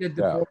 He did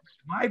the forward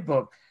to my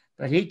book.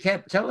 But he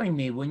kept telling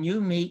me, when you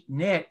meet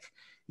Nick,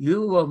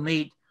 you will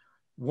meet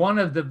one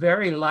of the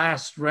very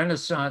last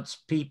Renaissance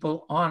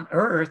people on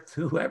earth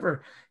who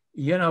ever,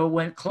 you know,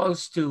 went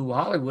close to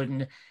Hollywood.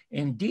 And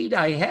indeed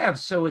I have.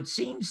 So it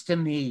seems to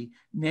me,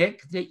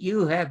 Nick, that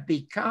you have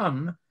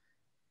become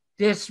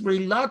this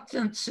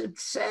reluctant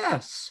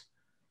success.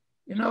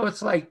 You know,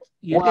 it's like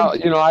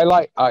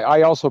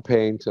I also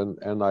paint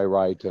and I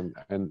write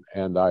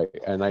and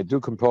I do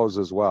compose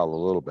as well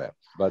a little bit.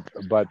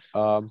 But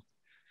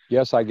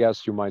yes, I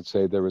guess you might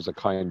say there is a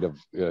kind of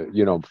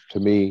to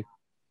me,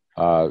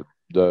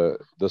 the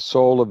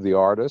soul of the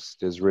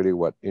artist is really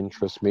what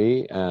interests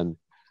me, and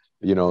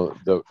you know,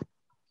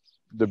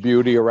 the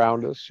beauty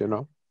around us, you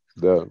know,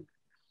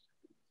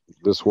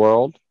 this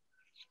world.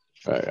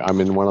 I'm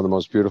in one of the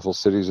most beautiful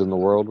cities in the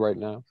world right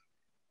now,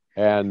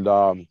 and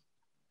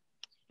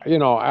you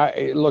know,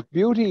 look,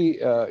 beauty,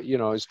 you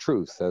know, is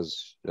truth,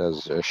 as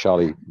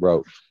Shelley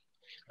wrote,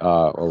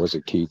 or was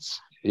it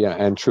Keats? Yeah,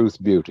 and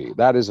truth, beauty.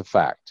 That is a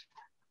fact.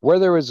 where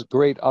there is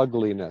great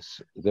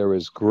ugliness, there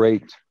is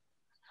great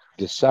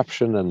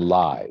deception and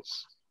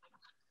lies.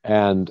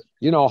 And,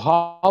 you know,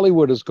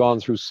 Hollywood has gone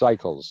through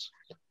cycles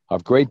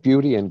of great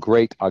beauty and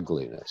great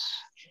ugliness,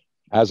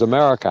 as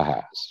America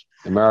has.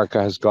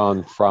 America has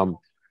gone from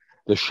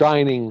the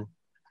shining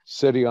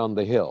city on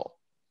the hill,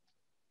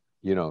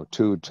 you know,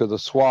 to the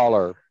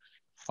squalor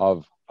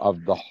of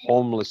the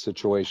homeless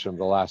situation of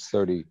the last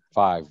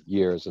 35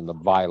 years, and the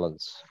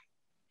violence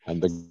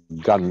and the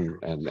gun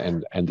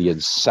and the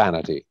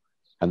insanity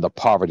and the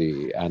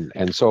poverty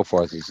and so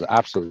forth. Is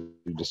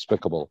absolutely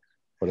despicable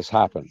what has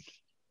happened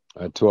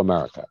to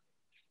America,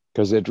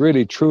 because it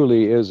really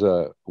truly is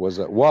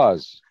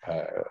was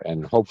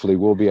and hopefully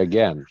will be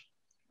again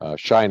a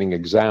shining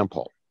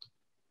example.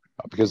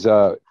 Because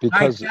I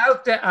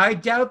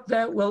doubt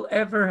that will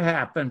ever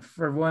happen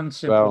for one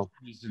simple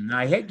reason.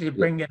 I hate to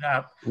bring it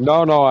up.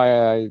 No,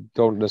 I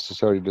don't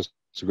necessarily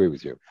disagree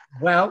with you.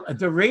 Well,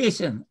 the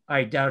reason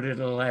I doubt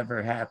it'll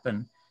ever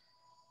happen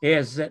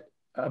is that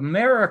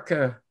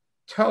America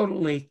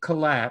totally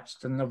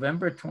collapsed on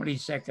November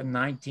 22nd,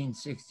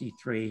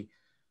 1963,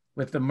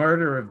 with the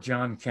murder of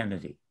John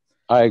Kennedy.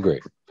 I agree.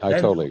 I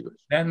totally agree.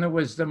 Then there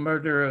was the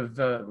murder of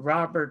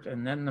Robert,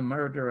 and then the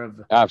murder of...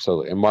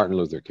 Absolutely. And Martin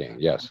Luther King.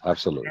 Yes,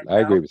 absolutely.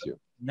 I agree with you.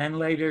 And then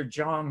later,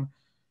 John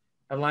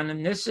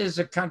Lennon. This is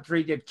a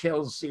country that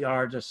kills the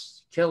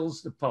artists,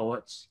 kills the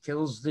poets,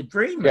 kills the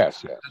dreamers.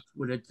 Yes. That's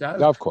what it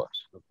does. Of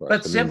course.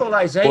 But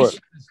civilization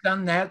has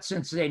done that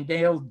since they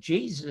nailed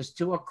Jesus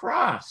to a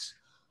cross.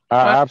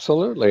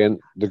 Absolutely. And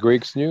the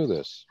Greeks knew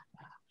this.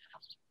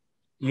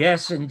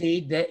 Yes,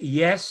 indeed.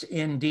 Yes,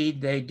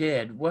 indeed, they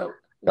did. Well,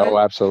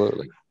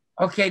 absolutely.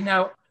 Okay,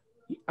 now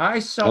I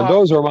saw... And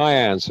those are my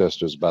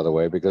ancestors, by the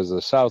way, because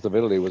the south of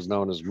Italy was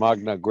known as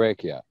Magna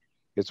Graecia.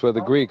 It's where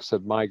the Greeks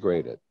had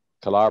migrated.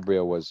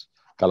 Calabria was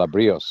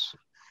Calabrios,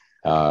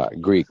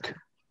 Greek.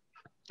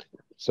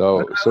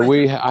 So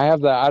I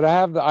have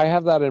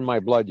that in my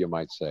blood, you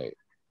might say.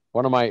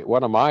 One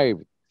of my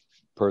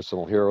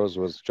personal heroes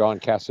was John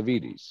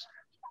Cassavetes.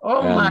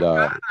 Oh, my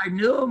God, I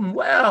knew him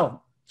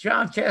well.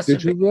 John Cassavetes.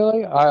 Did you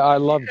really? I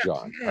love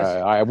John. Yes.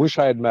 I wish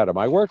I had met him.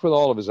 I worked with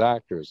all of his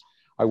actors.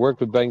 I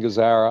worked with Ben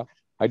Gazzara.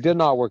 I did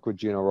not work with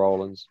Gina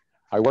Rowlands.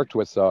 I worked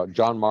with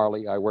John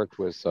Marley. I worked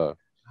with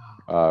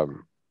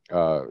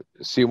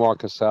Seymour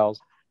Cassels.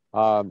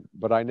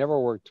 But I never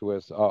worked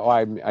with,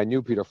 I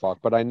knew Peter Falk,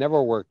 but I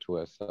never worked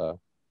with,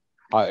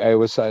 I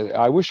wish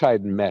I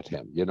had met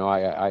him. You know,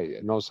 I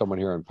know someone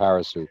here in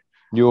Paris who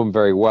knew him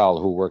very well,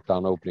 who worked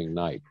on opening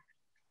night.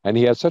 And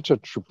he had such a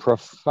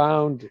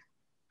profound,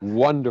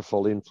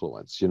 wonderful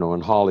influence, you know,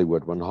 in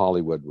Hollywood, when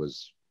Hollywood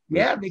was...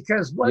 Yeah,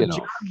 because what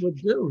John would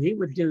do, he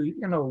would do,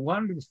 you know,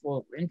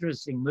 wonderful,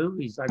 interesting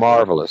movies. Like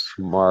marvelous,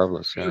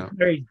 yeah.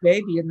 Mary's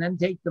Baby, and then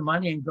take the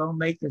money and go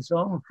make his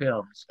own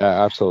films.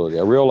 Absolutely,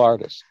 a real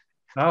artist.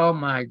 Oh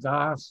my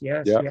gosh,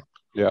 yes.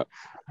 Yeah.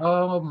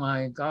 Oh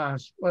my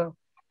gosh. Well,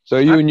 so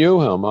you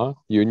knew him, huh?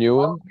 You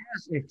knew him?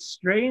 Yes,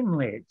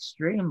 extremely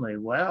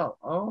well.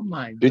 Oh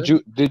my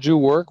goodness. Did you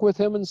work with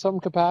him in some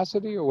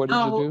capacity, or what did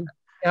you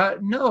do?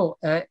 No,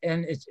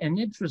 and it's an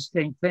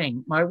interesting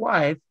thing. My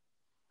wife,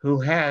 who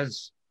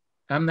has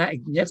a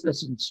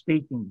magnificent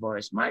speaking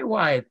voice. My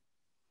wife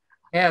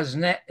has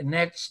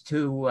next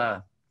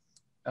to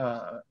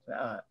the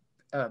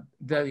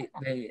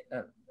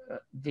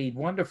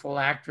wonderful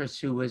actress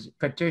who was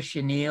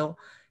Patricia Neal,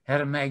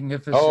 had a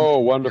magnificent... Oh,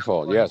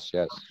 wonderful. Voice.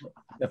 Yes.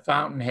 The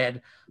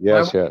Fountainhead.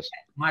 Yes.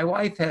 My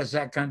wife has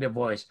that kind of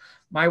voice.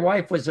 My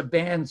wife was a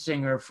band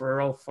singer for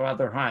Earl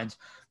Father Hines,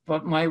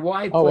 but my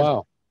wife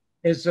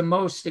is the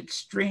most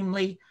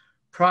extremely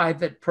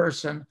private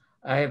person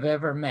I have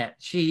ever met.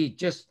 She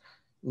just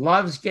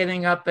loves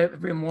getting up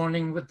every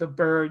morning with the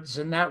birds,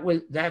 and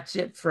that's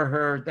it for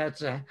her.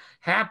 That's a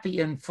happy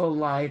and full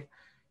life.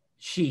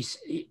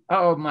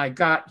 Oh my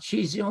God,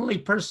 she's the only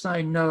person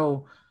I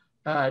know,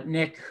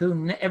 Nick, who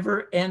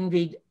never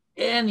envied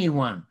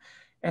anyone.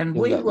 And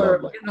we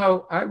were, lovely? You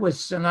know, I was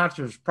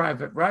Sinatra's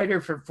private writer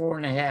for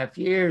 4.5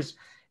 years.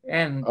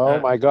 And oh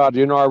my God,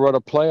 you know, I wrote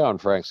a play on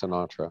Frank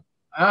Sinatra.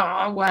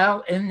 Oh,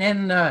 well, and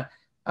then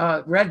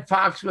Red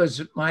Fox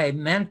was my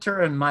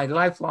mentor and my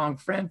lifelong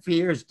friend for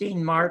years,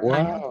 Dean Martin.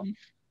 Wow. I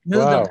knew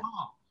them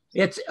all.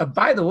 It's,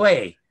 by the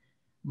way,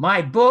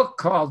 my book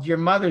called Your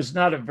Mother's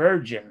Not a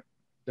Virgin,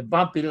 The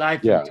Bumpy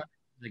Life of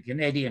the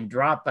Canadian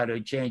Dropout Who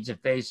Changed the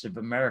Face of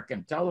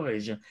American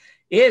Television,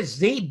 is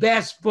the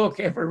best book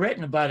ever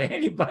written about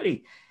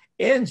anybody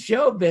in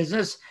show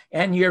business.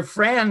 And your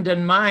friend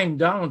and mine,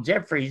 Donald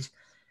Jeffries,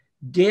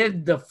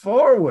 did the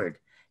foreword.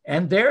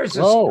 And there's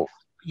a...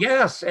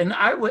 Yes, and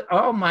I would.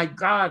 Oh my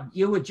God,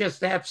 you would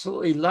just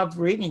absolutely love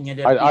reading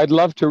it. I'd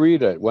love to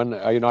read it. When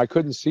I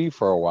couldn't see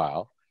for a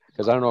while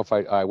because I don't know if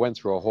I went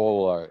through a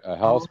whole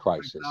health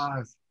crisis,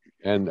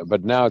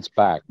 but now it's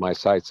back. My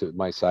sight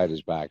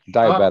is back.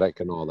 Diabetic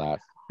and all that.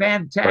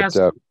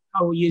 Fantastic.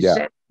 You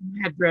sent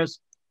an address.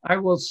 I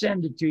will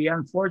send it to you.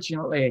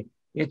 Unfortunately,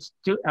 it's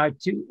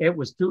it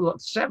was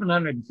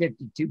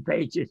 752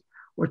 pages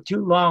were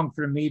too long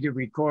for me to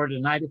record,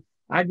 and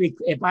I'd be,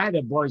 if I had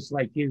a voice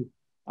like you,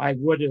 I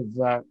would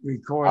have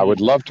recorded. I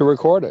would love to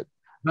record it.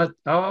 But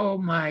oh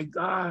my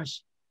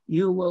gosh,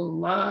 you will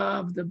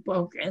love the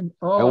book. And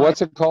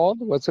what's it called?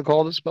 What's it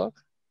called, this book?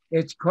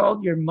 It's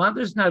called Your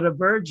Mother's Not a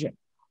Virgin.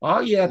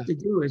 All you have to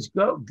do is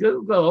go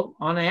Google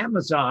on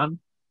Amazon.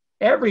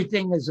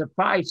 Everything is a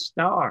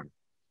 5-star.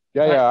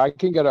 Yeah, I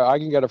can get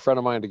a friend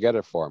of mine to get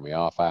it for me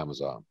off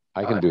Amazon.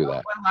 I can do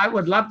that. Well, I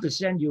would love to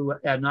send you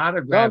an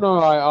autograph. No,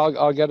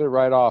 I'll get it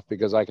right off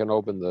because I can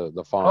open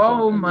the font.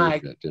 Oh my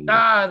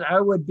God,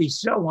 I would be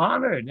so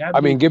honored.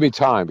 Give me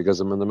time because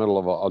I'm in the middle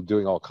of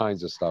doing all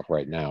kinds of stuff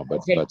right now.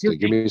 But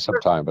give me some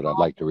time. But I'd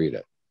like to read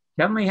it.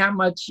 Tell me how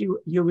much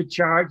you would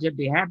charge. I'd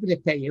be happy to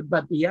pay you.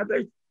 But the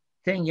other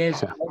thing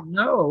is, I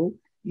know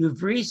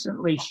you've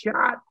recently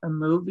shot a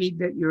movie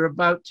that you're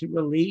about to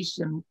release,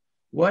 and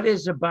what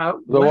is about?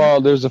 Well,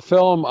 there's a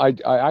film. I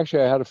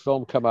had a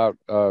film come out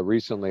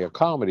recently, a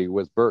comedy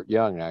with Burt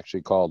Young,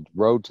 actually called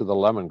Road to the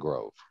Lemon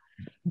Grove,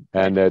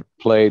 and it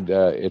played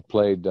in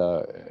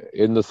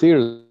the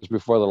theaters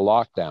before the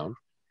lockdown,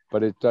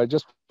 but it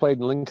just played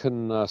in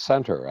Lincoln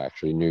Center,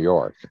 actually, New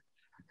York.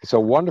 It's a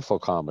wonderful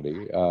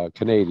comedy,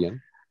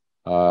 Canadian,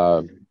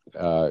 you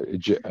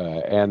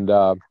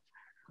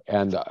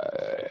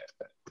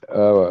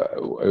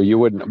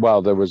wouldn't.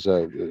 Well, there was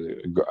a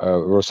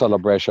Rosella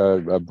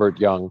Brescia, Burt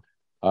Young.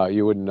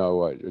 You wouldn't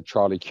know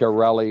Charlie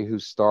Chiarelli, who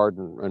starred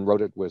and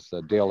wrote it with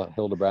Dale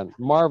Hildebrand.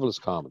 Marvelous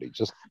comedy,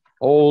 just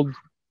old,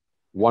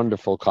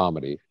 wonderful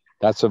comedy.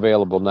 That's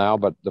available now.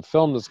 But the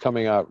film that's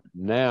coming out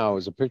now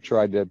is a picture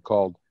I did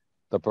called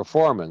The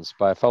Performance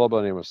by a fellow by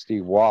the name of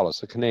Steve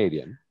Wallace, a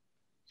Canadian.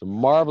 It's a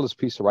marvelous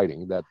piece of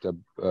writing that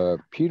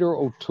Peter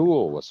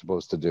O'Toole was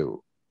supposed to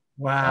do.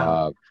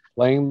 Wow.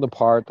 Playing the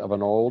part of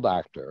an old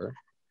actor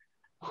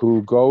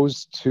who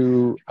goes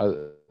to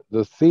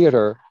the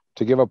theater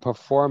to give a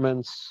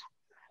performance,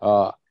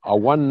 a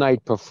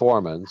one-night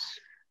performance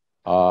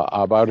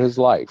about his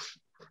life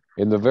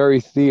in the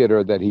very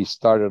theater that he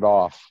started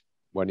off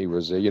when he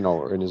was,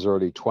 in his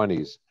early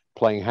 20s,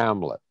 playing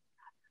Hamlet.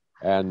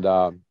 And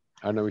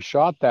we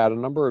shot that a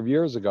number of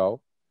years ago.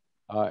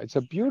 It's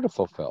a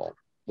beautiful film,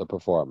 The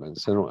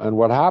Performance. And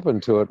what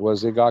happened to it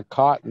was it got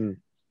caught in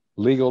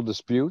legal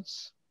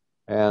disputes.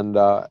 And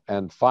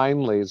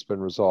finally, it's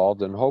been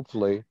resolved, and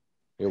hopefully,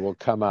 it will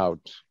come out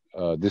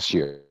this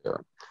year.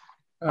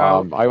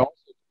 I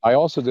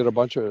also did a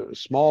bunch of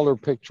smaller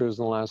pictures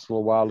in the last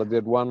little while. I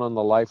did one on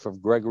the life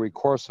of Gregory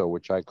Corso,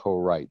 which I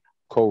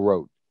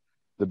co-wrote,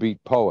 the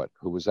Beat poet,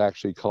 who was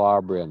actually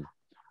Calabrian,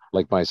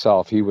 like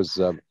myself. He was,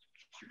 him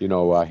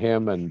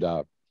and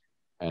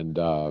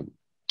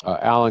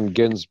Allen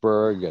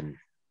Ginsberg and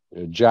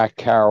Jack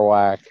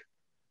Kerouac.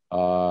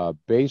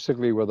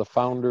 Basically were the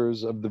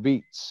founders of the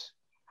Beats.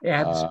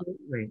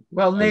 Absolutely.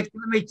 Well, Nick,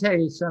 let me tell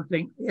you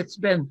something. It's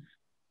been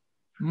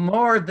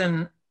more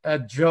than a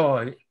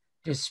joy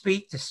to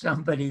speak to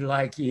somebody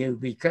like you,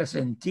 because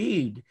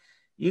indeed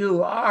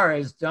you are,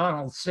 as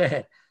Donald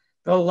said,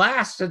 the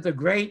last of the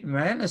great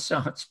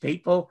Renaissance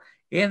people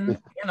in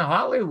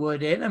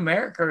Hollywood, in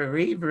America, or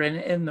even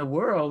in the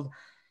world.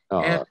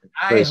 And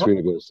very sweet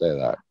of you to say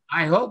that.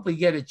 I hope we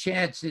get a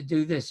chance to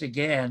do this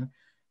again.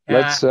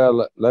 Let's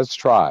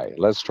try,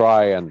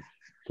 and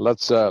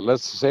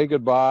let's say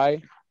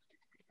goodbye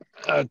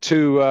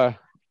to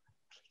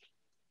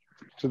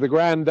the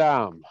Grand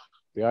Dame,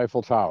 the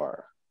Eiffel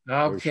Tower.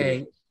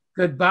 Okay,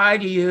 goodbye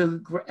to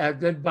you.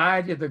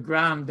 Goodbye to the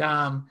Grand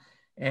Dame,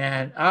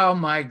 and oh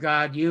my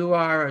God, you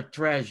are a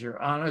treasure,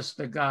 honest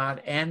to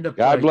God, and a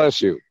pleasure. God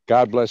bless you.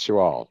 God bless you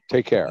all.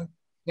 Take care.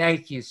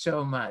 Thank you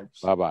so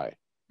much. Bye-bye.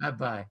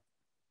 Bye-bye.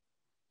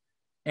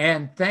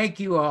 And thank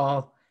you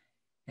all.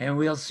 And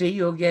we'll see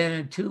you again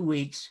in 2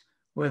 weeks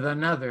with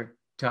another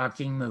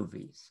Talking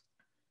Movies.